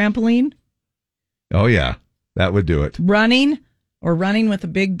on a trampoline. Oh, yeah. That would do it. Running with a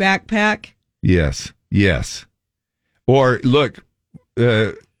big backpack. Yes. Or look,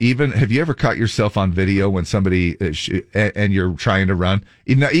 even have you ever caught yourself on video when somebody and you're trying to run,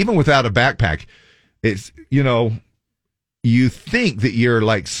 even without a backpack? It's, you think that you're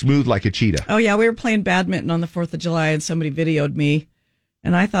like smooth like a cheetah. Oh, yeah. We were playing badminton on the 4th of July and somebody videoed me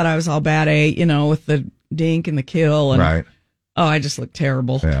and I thought I was all bad with the dink and the kill. And, right. Oh, I just looked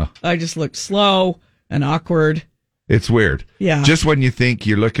terrible. Yeah. I just looked slow and awkward. It's weird. Yeah. Just when you think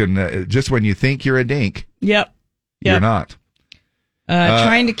you're just when you think you're a dink. Yep. You're not.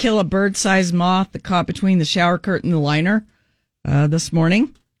 Trying to kill a bird-sized moth that caught between the shower curtain and the liner this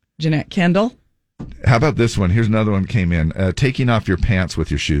morning. Jeanette Kendall. How about this one? Here's another one that came in. Taking off your pants with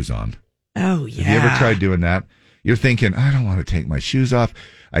your shoes on. Oh, yeah. Have you ever tried doing that? You're thinking, I don't want to take my shoes off.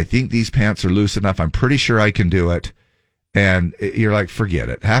 I think these pants are loose enough. I'm pretty sure I can do it. And you're like, forget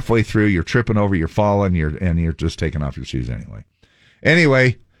it. Halfway through, you're tripping over, you're falling, and you're just taking off your shoes anyway.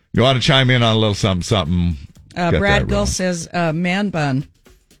 Anyway, you want to chime in on a little something. Brad Gull says man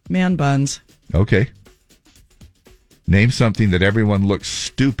buns. Okay. Name something that everyone looks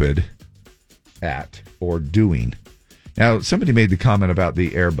stupid at or doing. Now, somebody made the comment about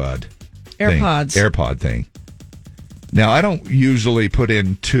the AirPod thing. Now, I don't usually put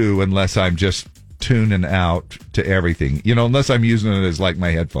in 2 unless I'm just tuning out to everything, unless I'm using it as like my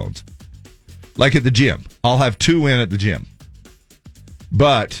headphones. Like at the gym. I'll have 2 in at the gym.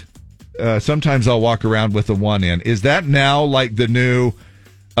 But sometimes I'll walk around with the 1 in. Is that now like the new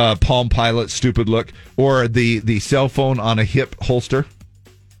Palm Pilot stupid look, or the cell phone on a hip holster?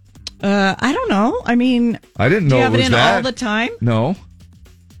 I don't know. I mean, I didn't know do you have it was in that all the time? No.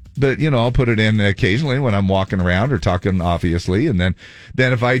 But, I'll put it in occasionally when I'm walking around or talking, obviously. And then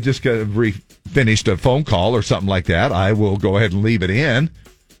if I just finished a phone call or something like that, I will go ahead and leave it in.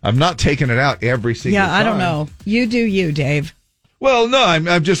 I'm not taking it out every single time. Yeah, I don't know. You do you, Dave. Well, no,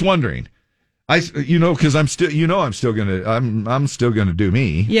 I'm just wondering. Because I'm still gonna do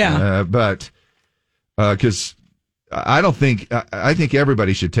me. Yeah. But because I think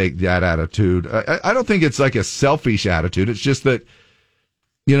everybody should take that attitude. I don't think it's like a selfish attitude. It's just that,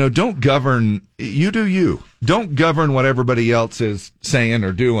 don't govern. You do you. Don't govern what everybody else is saying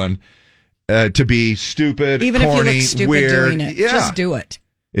or doing to be stupid, even corny, if you look stupid weird. doing it. Yeah. Just do it.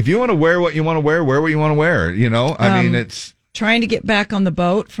 If you want to wear what you want to wear what you want to wear. I mean, it's trying to get back on the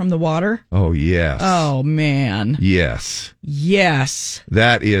boat from the water. Oh yes. Oh man. Yes.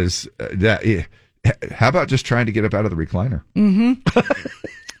 That is that. How about just trying to get up out of the recliner? Mm-hmm.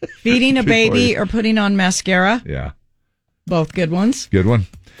 Feeding a baby or putting on mascara. Yeah. Both good ones. Good one.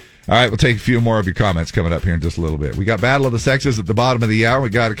 All right, we'll take a few more of your comments coming up here in just a little bit. We got Battle of the Sexes at the bottom of the hour. We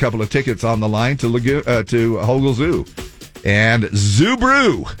got a couple of tickets on the line to Hogle Zoo and Zoo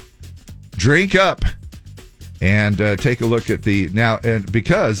Brew. Drink up and take a look at and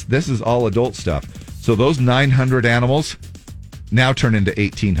because this is all adult stuff, so those 900 animals now turn into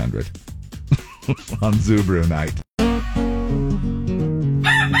 1,800 on Zoo Brew night.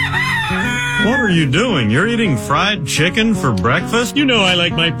 What are you doing? You're eating fried chicken for breakfast? You know I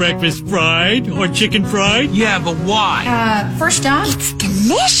like my breakfast fried or chicken fried. Yeah, but why? First off, it's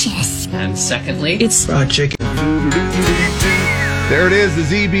delicious. And secondly, It's fried chicken. There it is, the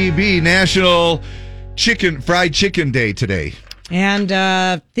ZBB National Fried Chicken Day today.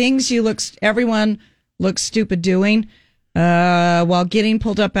 And things everyone looks stupid doing while getting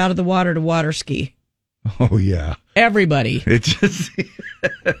pulled up out of the water to water ski. Oh, yeah. Everybody. It just...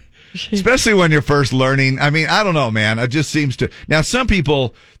 Especially when you're first learning. I mean, I don't know, man. It just seems to... Now, some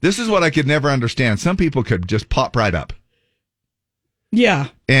people... This is what I could never understand. Some people could just pop right up. Yeah.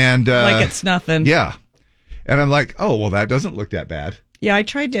 And... like it's nothing. Yeah. And I'm like, oh, well, that doesn't look that bad. Yeah, I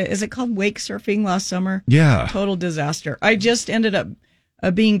tried to... Is it called wake surfing last summer? Yeah. Total disaster. I just ended up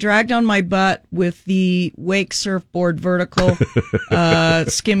being dragged on my butt with the wake surfboard vertical,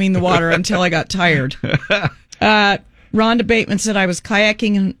 skimming the water until I got tired. Rhonda Bateman said, I was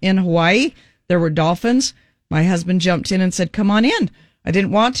kayaking in Hawaii. There were dolphins. My husband jumped in and said, come on in. I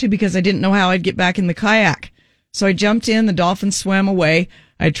didn't want to because I didn't know how I'd get back in the kayak. So I jumped in. The dolphins swam away.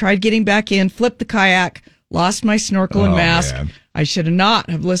 I tried getting back in, flipped the kayak, lost my snorkel and mask. Man. I should not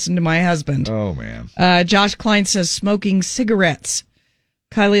have listened to my husband. Oh, man. Josh Klein says smoking cigarettes.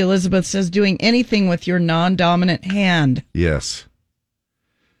 Kylie Elizabeth says doing anything with your non-dominant hand. Yes.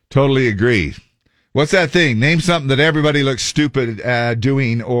 Totally agree. What's that thing? Name something that everybody looks stupid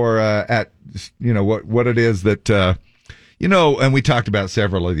doing or at, what it is that, and we talked about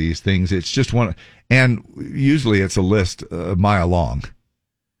several of these things. It's just one, and usually it's a list a mile long.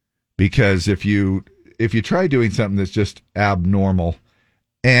 Because if you try doing something that's just abnormal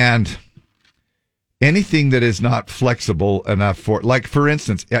and anything that is not flexible enough for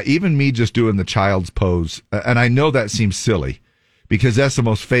instance, even me just doing the child's pose, and I know that seems silly because that's the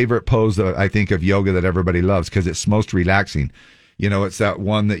most favorite pose that I think of yoga that everybody loves because it's most relaxing. It's that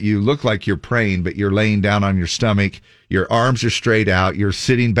one that you look like you're praying, but you're laying down on your stomach. Your arms are straight out. You're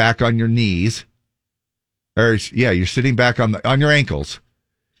sitting back on your knees. You're sitting back on your ankles.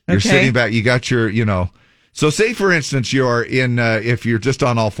 You're sitting back. You got your, So say, for instance, you're in, if you're just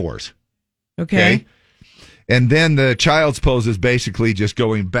on all fours. Okay. And then the child's pose is basically just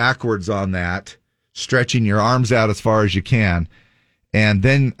going backwards on that, stretching your arms out as far as you can. And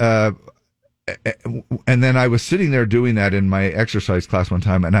then I was sitting there doing that in my exercise class one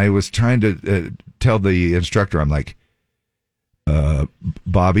time, and I was trying to tell the instructor, I'm like,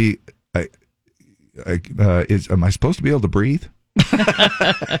 Bobby, am I supposed to be able to breathe?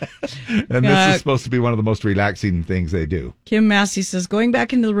 And this is supposed to be one of the most relaxing things they do. Kim Massey says, going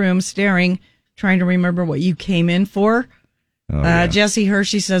back into the room, staring, trying to remember what you came in for. Jesse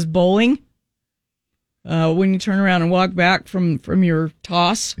Hershey says, bowling. When you turn around and walk back from your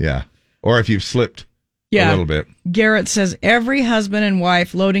toss. Yeah. Or if you've slipped a little bit. Garrett says, every husband and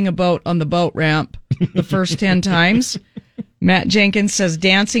wife loading a boat on the boat ramp the first 10 times. Matt Jenkins says,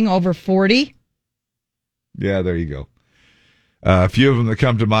 dancing over 40. Yeah, there you go. A few of them that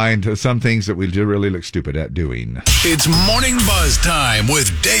come to mind, some things that we really look stupid at doing. It's Morning Buzz time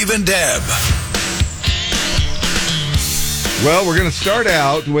with Dave and Deb. Well, we're going to start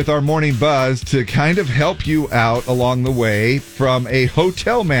out with our Morning Buzz to kind of help you out along the way from a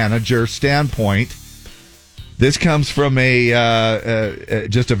hotel manager standpoint. This comes from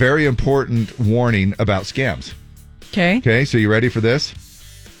just a very important warning about scams. Okay, so you ready for this?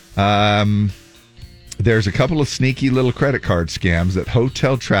 There's a couple of sneaky little credit card scams that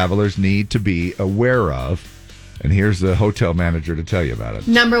hotel travelers need to be aware of. And here's the hotel manager to tell you about it.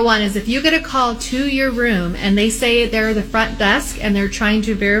 Number one is if you get a call to your room and they say they're the front desk and they're trying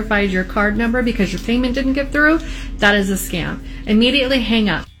to verify your card number because your payment didn't get through, that is a scam. Immediately hang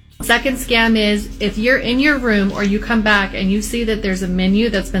up. Second scam is if you're in your room or you come back and you see that there's a menu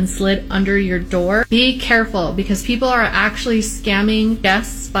that's been slid under your door, be careful because people are actually scamming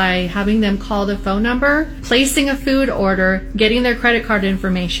guests by having them call the phone number, placing a food order, getting their credit card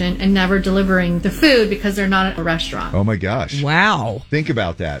information, and never delivering the food because they're not at a restaurant. Oh my gosh. Wow. Think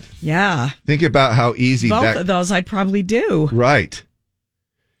about that. Yeah. Think about how easy Both of those I'd probably do. Right.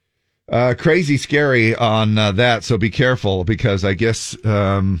 Crazy scary on that, so be careful because I guess,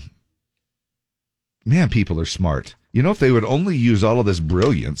 people are smart. If they would only use all of this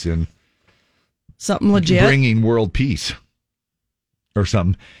brilliance in something legit, bringing world peace or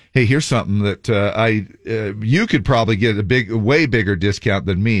something. Hey, here's something that you could probably get a way bigger discount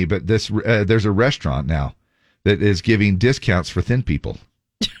than me, but there's a restaurant now that is giving discounts for thin people.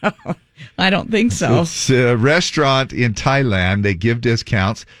 I don't think so. It's a restaurant in Thailand. They give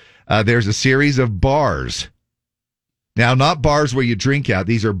discounts. There's a series of bars. Now, not bars where you drink out.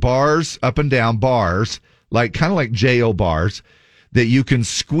 These are bars, up and down bars, kind of like jail bars, that you can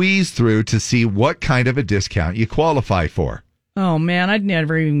squeeze through to see what kind of a discount you qualify for. Oh, man, I'd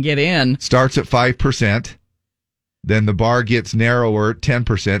never even get in. Starts at 5%. Then the bar gets narrower,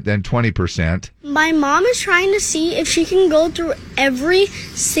 10%, then 20%. My mom is trying to see if she can go through every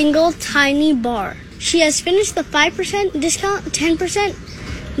single tiny bar. She has finished the 5% discount,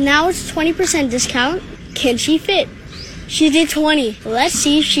 10%. Now it's 20% discount. Can she fit? She did 20. Let's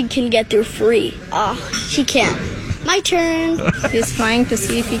see if she can get through free. Oh, she can't. My turn. He's trying to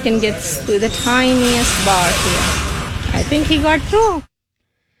see if he can get through the tiniest bar here. I think he got through.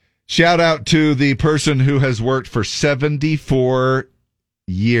 Shout out to the person who has worked for 74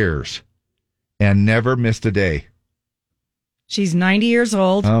 years and never missed a day. She's 90 years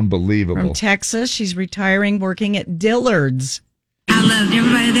old. Unbelievable. From Texas. She's retiring, working at Dillard's. I loved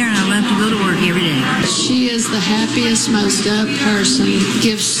everybody there, and I love to go to work every day. She is the happiest, most up person,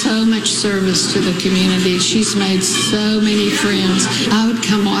 gives so much service to the community. She's made so many friends. I would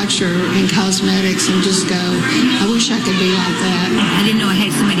come watch her in cosmetics and just go, I wish I could be like that. I didn't know I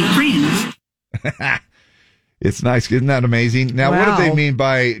had so many friends. It's nice. Isn't that amazing? Now, What do they mean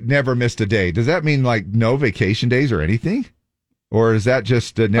by never missed a day? Does that mean like no vacation days or anything? Or is that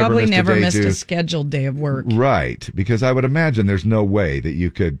just never Probably missed never a day missed to... a scheduled day of work. Right, because I would imagine there's no way that you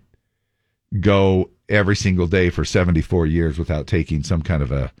could go every single day for 74 years without taking some kind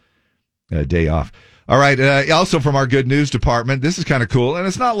of a day off. All right, also from our good news department, this is kind of cool, and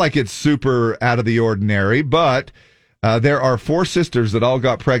it's not like it's super out of the ordinary, but there are 4 sisters that all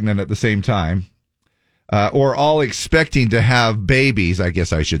got pregnant at the same time, or all expecting to have babies, I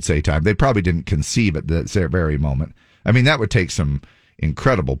guess I should say time. They probably didn't conceive at that very moment. I mean, that would take some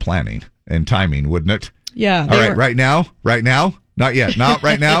incredible planning and timing, wouldn't it? Yeah. All right, right now? Not yet. Not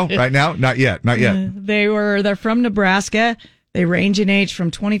right now? Right now? Not yet. They're from Nebraska. They range in age from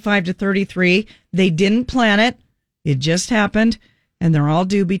 25 to 33. They didn't plan it. It just happened. And they're all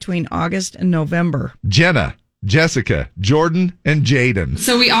due between August and November. Jenna, Jessica, Jordan, and Jaden.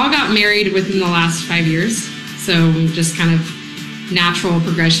 So we all got married within the last 5 years. So just kind of natural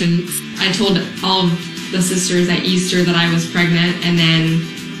progression. I told all of the sisters at Easter that I was pregnant, and then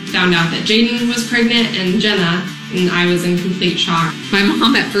found out that Jaden was pregnant and Jenna, and I was in complete shock. My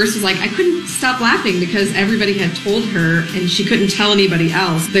mom at first was like, I couldn't stop laughing because everybody had told her and she couldn't tell anybody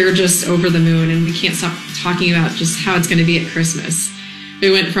else. They were just over the moon, and we can't stop talking about just how it's going to be at Christmas. We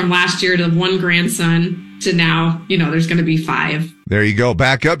went from last year to 1 grandson to now, there's going to be 5. There you go.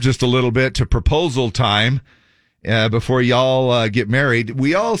 Back up just a little bit to proposal time. Before y'all get married,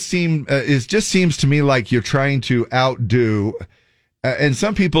 we all seem, it just seems to me like you're trying to outdo, and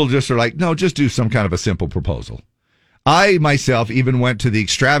some people just are like, no, just do some kind of a simple proposal. I myself even went to the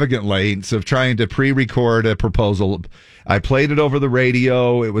extravagant lengths of trying to pre-record a proposal. I played it over the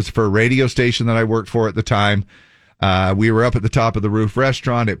radio. It was for a radio station that I worked for at the time. We were up at the top of the roof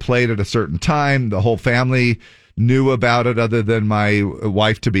restaurant. It played at a certain time. The whole family knew about it other than my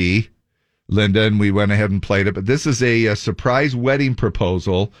wife-to-be, Linda, and we went ahead and played it. But this is a surprise wedding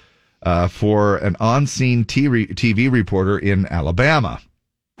proposal for an on-scene TV reporter in Alabama.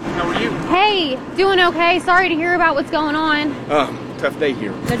 How are you? Hey, doing okay. Sorry to hear about what's going on. Tough day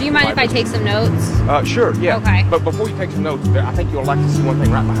here. So do you mind if I take some notes? Sure, yeah. Okay. But before you take some notes, I think you'll like to see one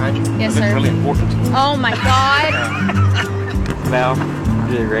thing right behind you. Yes, It's sir. really important. Oh, my God. Val,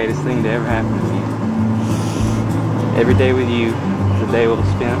 you're the greatest thing to ever happen to me. Every day with you is a day well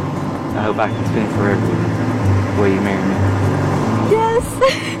spent. I hope I can spend it forever with you. Will you marry me? Yes.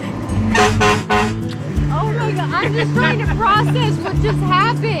 Oh, my God. I'm just trying to process what just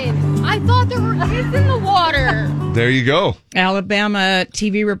happened. I thought there were kids in the water. There you go. Alabama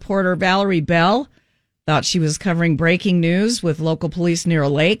TV reporter Valerie Bell thought she was covering breaking news with local police near a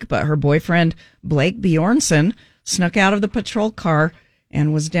lake, but her boyfriend, Blake Bjornson, snuck out of the patrol car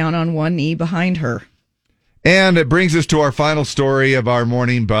and was down on one knee behind her. And it brings us to our final story of our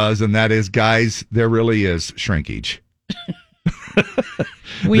morning buzz, and that is, guys, there really is shrinkage.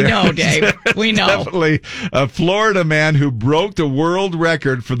 We know, Dave. We know. Definitely a Florida man who broke the world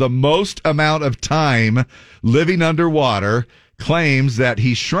record for the most amount of time living underwater claims that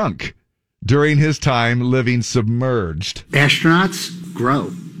he shrunk during his time living submerged. Astronauts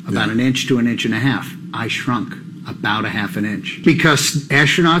grow about an inch to an inch and a half. I shrunk about a half an inch because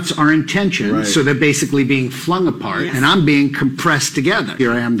astronauts are in tension, Right. so they're basically being flung apart, and I'm being compressed together.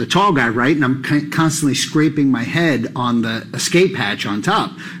 Here I am, the tall guy, right, and I'm constantly scraping my head on the escape hatch on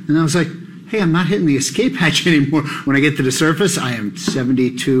top, and I was like, hey, I'm not hitting the escape hatch anymore. When I get to the surface, I am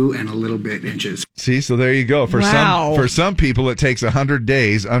 72 and a little bit inches. See, so there you go. For some people, it takes 100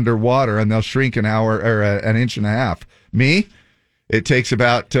 days underwater, and they'll shrink an hour or an inch and a half. Me, it takes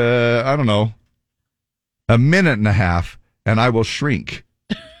about a minute and a half, and I will shrink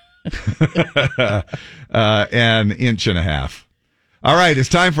an inch and a half. All right, it's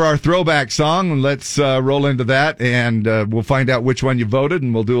time for our throwback song. Let's roll into that, and we'll find out which one you voted,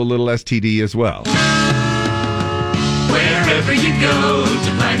 and we'll do a little STD as well. Wherever you go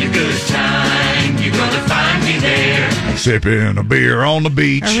to find a good time, you're gonna find me there. Sipping a beer on the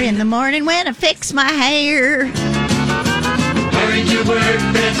beach. Or in the morning when I fix my hair. Hurry to work,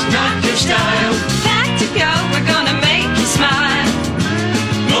 that's not your style. Back to go, we're gonna make you smile.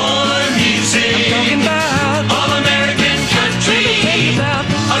 More music. I'm talking about all-American country. A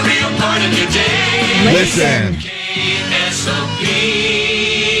real part of your day. Listen.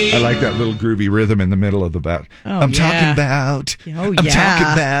 KSOP. I like that little groovy rhythm in the middle of the bat. I'm talking about. Oh, I'm yeah.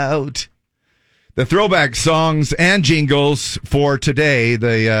 talking about. The throwback songs and jingles for today,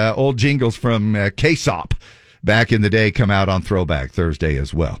 the old jingles from KSOP back in the day, come out on Throwback Thursday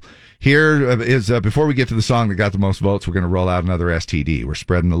as well. Here is, before we get to the song that got the most votes, we're going to roll out another STD. We're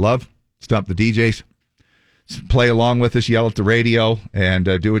spreading the love, stump the DJs, play along with us, yell at the radio, and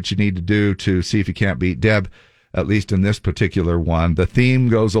do what you need to do to see if you can't beat Deb. at least in this particular one. The theme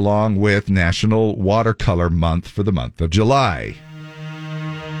goes along with National Watercolor Month for the month of July.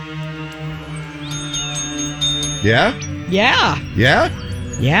 Yeah? Yeah. Yeah?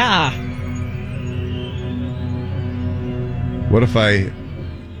 Yeah. What if I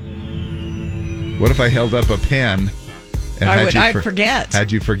held up a pen and I'd forget.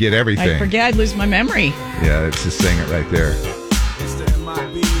 Had you forget everything? I'd forget. I'd lose my memory. Yeah, it's just saying it right there.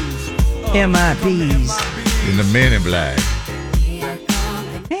 MIBs. In the Men in Black. Men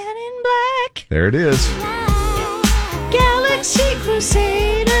in Black. There it is. Galaxy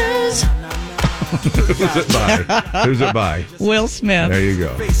Crusaders. Who's it by? Who's it by? Will Smith. There you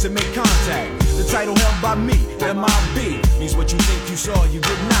go. Face and make contact. The title held by me. MIB means what you think you saw, you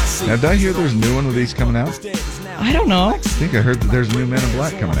did not see. Now, did I hear there's a new one of these coming out? I don't know. I think I heard that there's a new Men in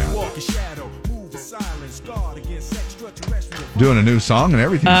Black coming out. Doing a new song and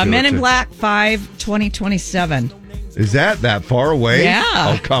everything. Men in Black 5, 2027. Is that far away? Yeah.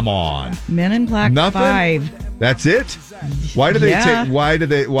 Oh, come on. Men in Black Nothing? 5. That's it? Why do they Yeah. take? Why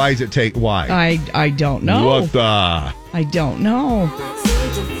does it take? Why? I don't know. What the? I don't know.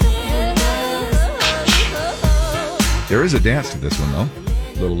 There is a dance to this one, though.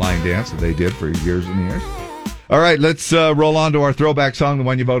 Little line dance that they did for years and years. All right, let's roll on to our throwback song, the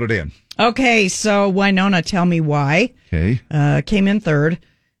one you voted in. Okay, so Winona, Tell Me Why. Okay. Came in third.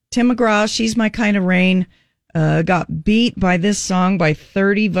 Tim McGraw, She's My Kind of Rain, got beat by this song by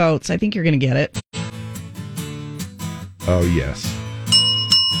 30 votes. I think you're going to get it. Oh, yes.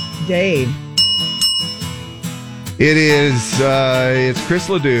 Dave. It is, it's Chris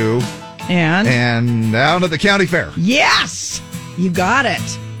Ledoux. And down at the county fair. Yes! You got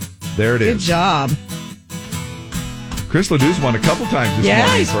it. There it is. Good job. Chris Ledoux's won a couple times this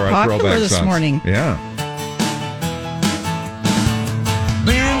morning he's for our popular throwback this songs. morning. Yeah.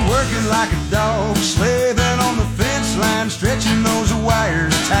 Been working like a dog, slaving on the fence line, stretching those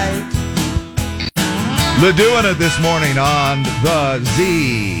wires tight. Ledoux in it this morning on the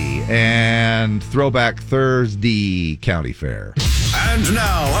Z and Throwback Thursday County Fair. And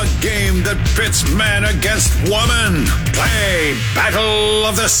now, a game that pits man against woman. Play Battle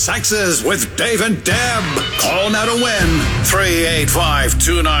of the Sexes with Dave and Deb. Call now to win.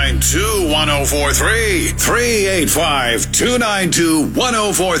 385-292-1043.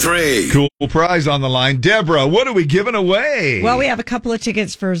 385-292-1043. Cool prize on the line. Deborah, what are we giving away? Well, we have a couple of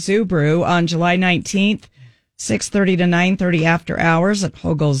tickets for Zoo Brew on July 19th, 6:30 to 9:30 after hours at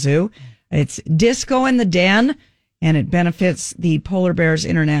Hogle Zoo. It's Disco in the Den, and it benefits the Polar Bears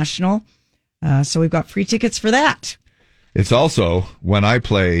International. So we've got free tickets for that. It's also when I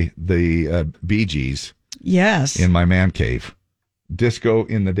play the Bee Gees. Yes. In my man cave. Disco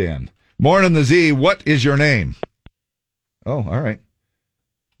in the Den. Morning the Z, what is your name? Oh, all right.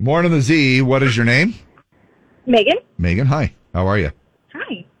 Morning the Z, what is your name? Megan. Megan, hi. How are you?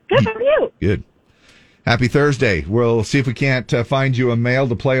 Hi. Good. How are you? Good. Happy Thursday. We'll see if we can't find you a male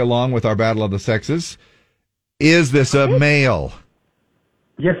to play along with our Battle of the Sexes. Is this a male?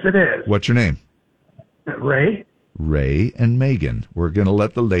 Yes, it is. What's your name? Ray. Ray and Megan. We're going to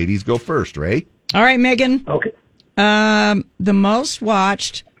let the ladies go first, Ray. All right, Megan. Okay. The most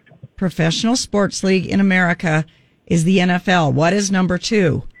watched professional sports league in America is the NFL. What is number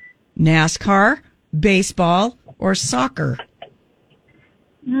 2? NASCAR, baseball, or soccer?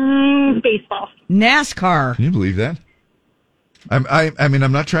 Baseball. NASCAR. Can you believe that? I mean,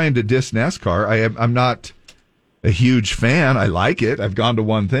 I'm not trying to diss NASCAR. I'm not a huge fan. I like it. I've gone to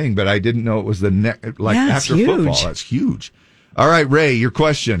one thing, but I didn't know it was after huge. football. That's huge. All right, Ray, your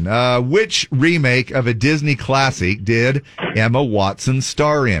question. Which remake of a Disney classic did Emma Watson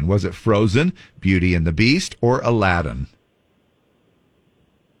star in? Was it Frozen, Beauty and the Beast, or Aladdin?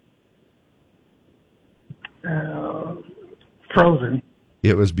 Frozen.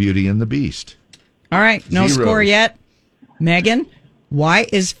 It was Beauty and the Beast. All right, no Zeros. score yet. Megan, why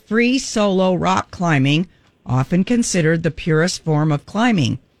is free solo rock climbing often considered the purest form of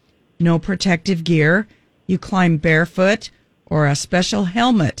climbing? No protective gear, you climb barefoot, or a special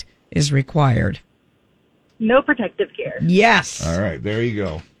helmet is required? No protective gear. Yes. All right, there you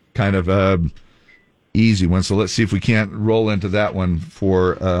go. Kind of easy one. So let's see if we can't roll into that one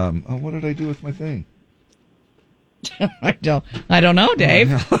for. What did I do with my thing? I don't know,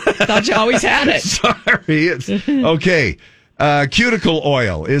 Dave. Thought you always had it. Sorry. It's okay. Cuticle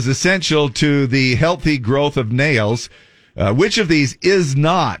oil is essential to the healthy growth of nails. Which of these is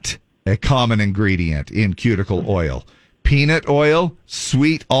not a common ingredient in cuticle oil? Peanut oil,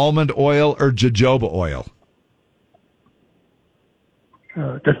 sweet almond oil, or jojoba oil?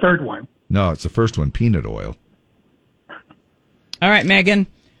 The third one. No, it's the first one, peanut oil. All right, Megan.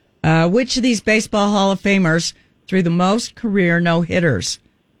 Which of these Baseball Hall of Famers threw the most career no-hitters?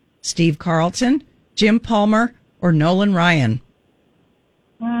 Steve Carlton, Jim Palmer, or Nolan Ryan?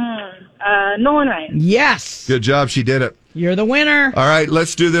 Nolan Ryan. Yes. Good job. She did it. You're the winner. All right,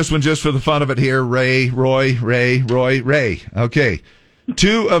 let's do this one just for the fun of it here. Ray. Okay.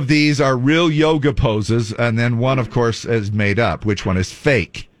 2 of these are real yoga poses, and then one, of course, is made up. Which one is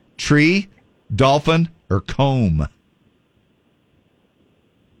fake? Tree, dolphin, or comb?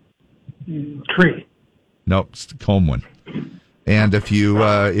 Tree. Nope, it's the comb one. And if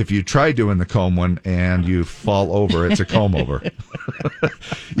you try doing the comb one and you fall over, it's a comb over.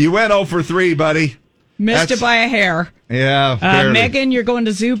 You went 0 for 3, buddy. Missed it by a hair. Yeah, barely. Megan, you're going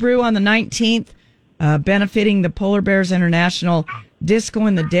to Zoo Brew on the 19th, benefiting the Polar Bears International Disco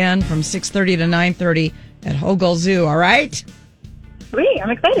in the Den from 6:30 to 9:30 at Hogle Zoo. All right? Sweet, I'm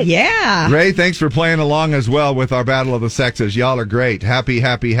excited. Yeah. Ray, thanks for playing along as well with our Battle of the Sexes. Y'all are great. Happy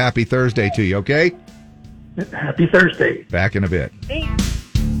Thursday to you, okay? Happy Thursday. Back in a bit. Thanks.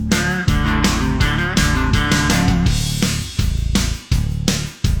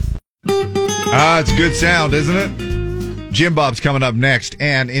 It's good sound, isn't it? Jim Bob's coming up next,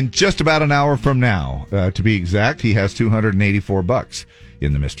 and in just about an hour from now, to be exact, he has $284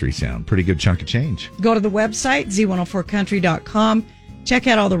 in the mystery sound. Pretty good chunk of change. Go to the website, z104country.com. Check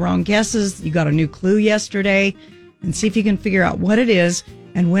out all the wrong guesses. You got a new clue yesterday, and see if you can figure out what it is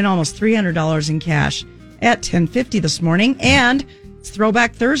and win almost $300 in cash at 10:50 this morning. And it's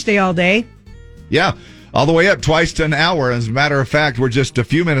Throwback Thursday all day. Yeah, all the way up twice to an hour. As a matter of fact, we're just a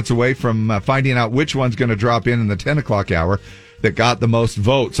few minutes away from finding out which one's going to drop in the 10 o'clock hour that got the most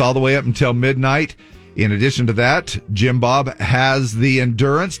votes, all the way up until midnight. In addition to that, Jim Bob has the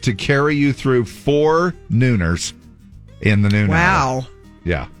endurance to carry you through 4 nooners in the noon hour. Wow.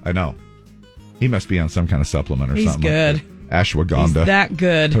 Yeah, I know. He must be on some kind of supplement or He's something. good. Like ashwagandha. He's that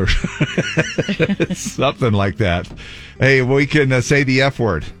good. Something like that. Hey, we can say the F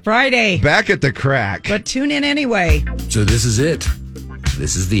word. Friday. Back at the crack. But tune in anyway. So this is it.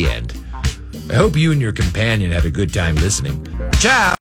 This is the end. I hope you and your companion had a good time listening. Ciao.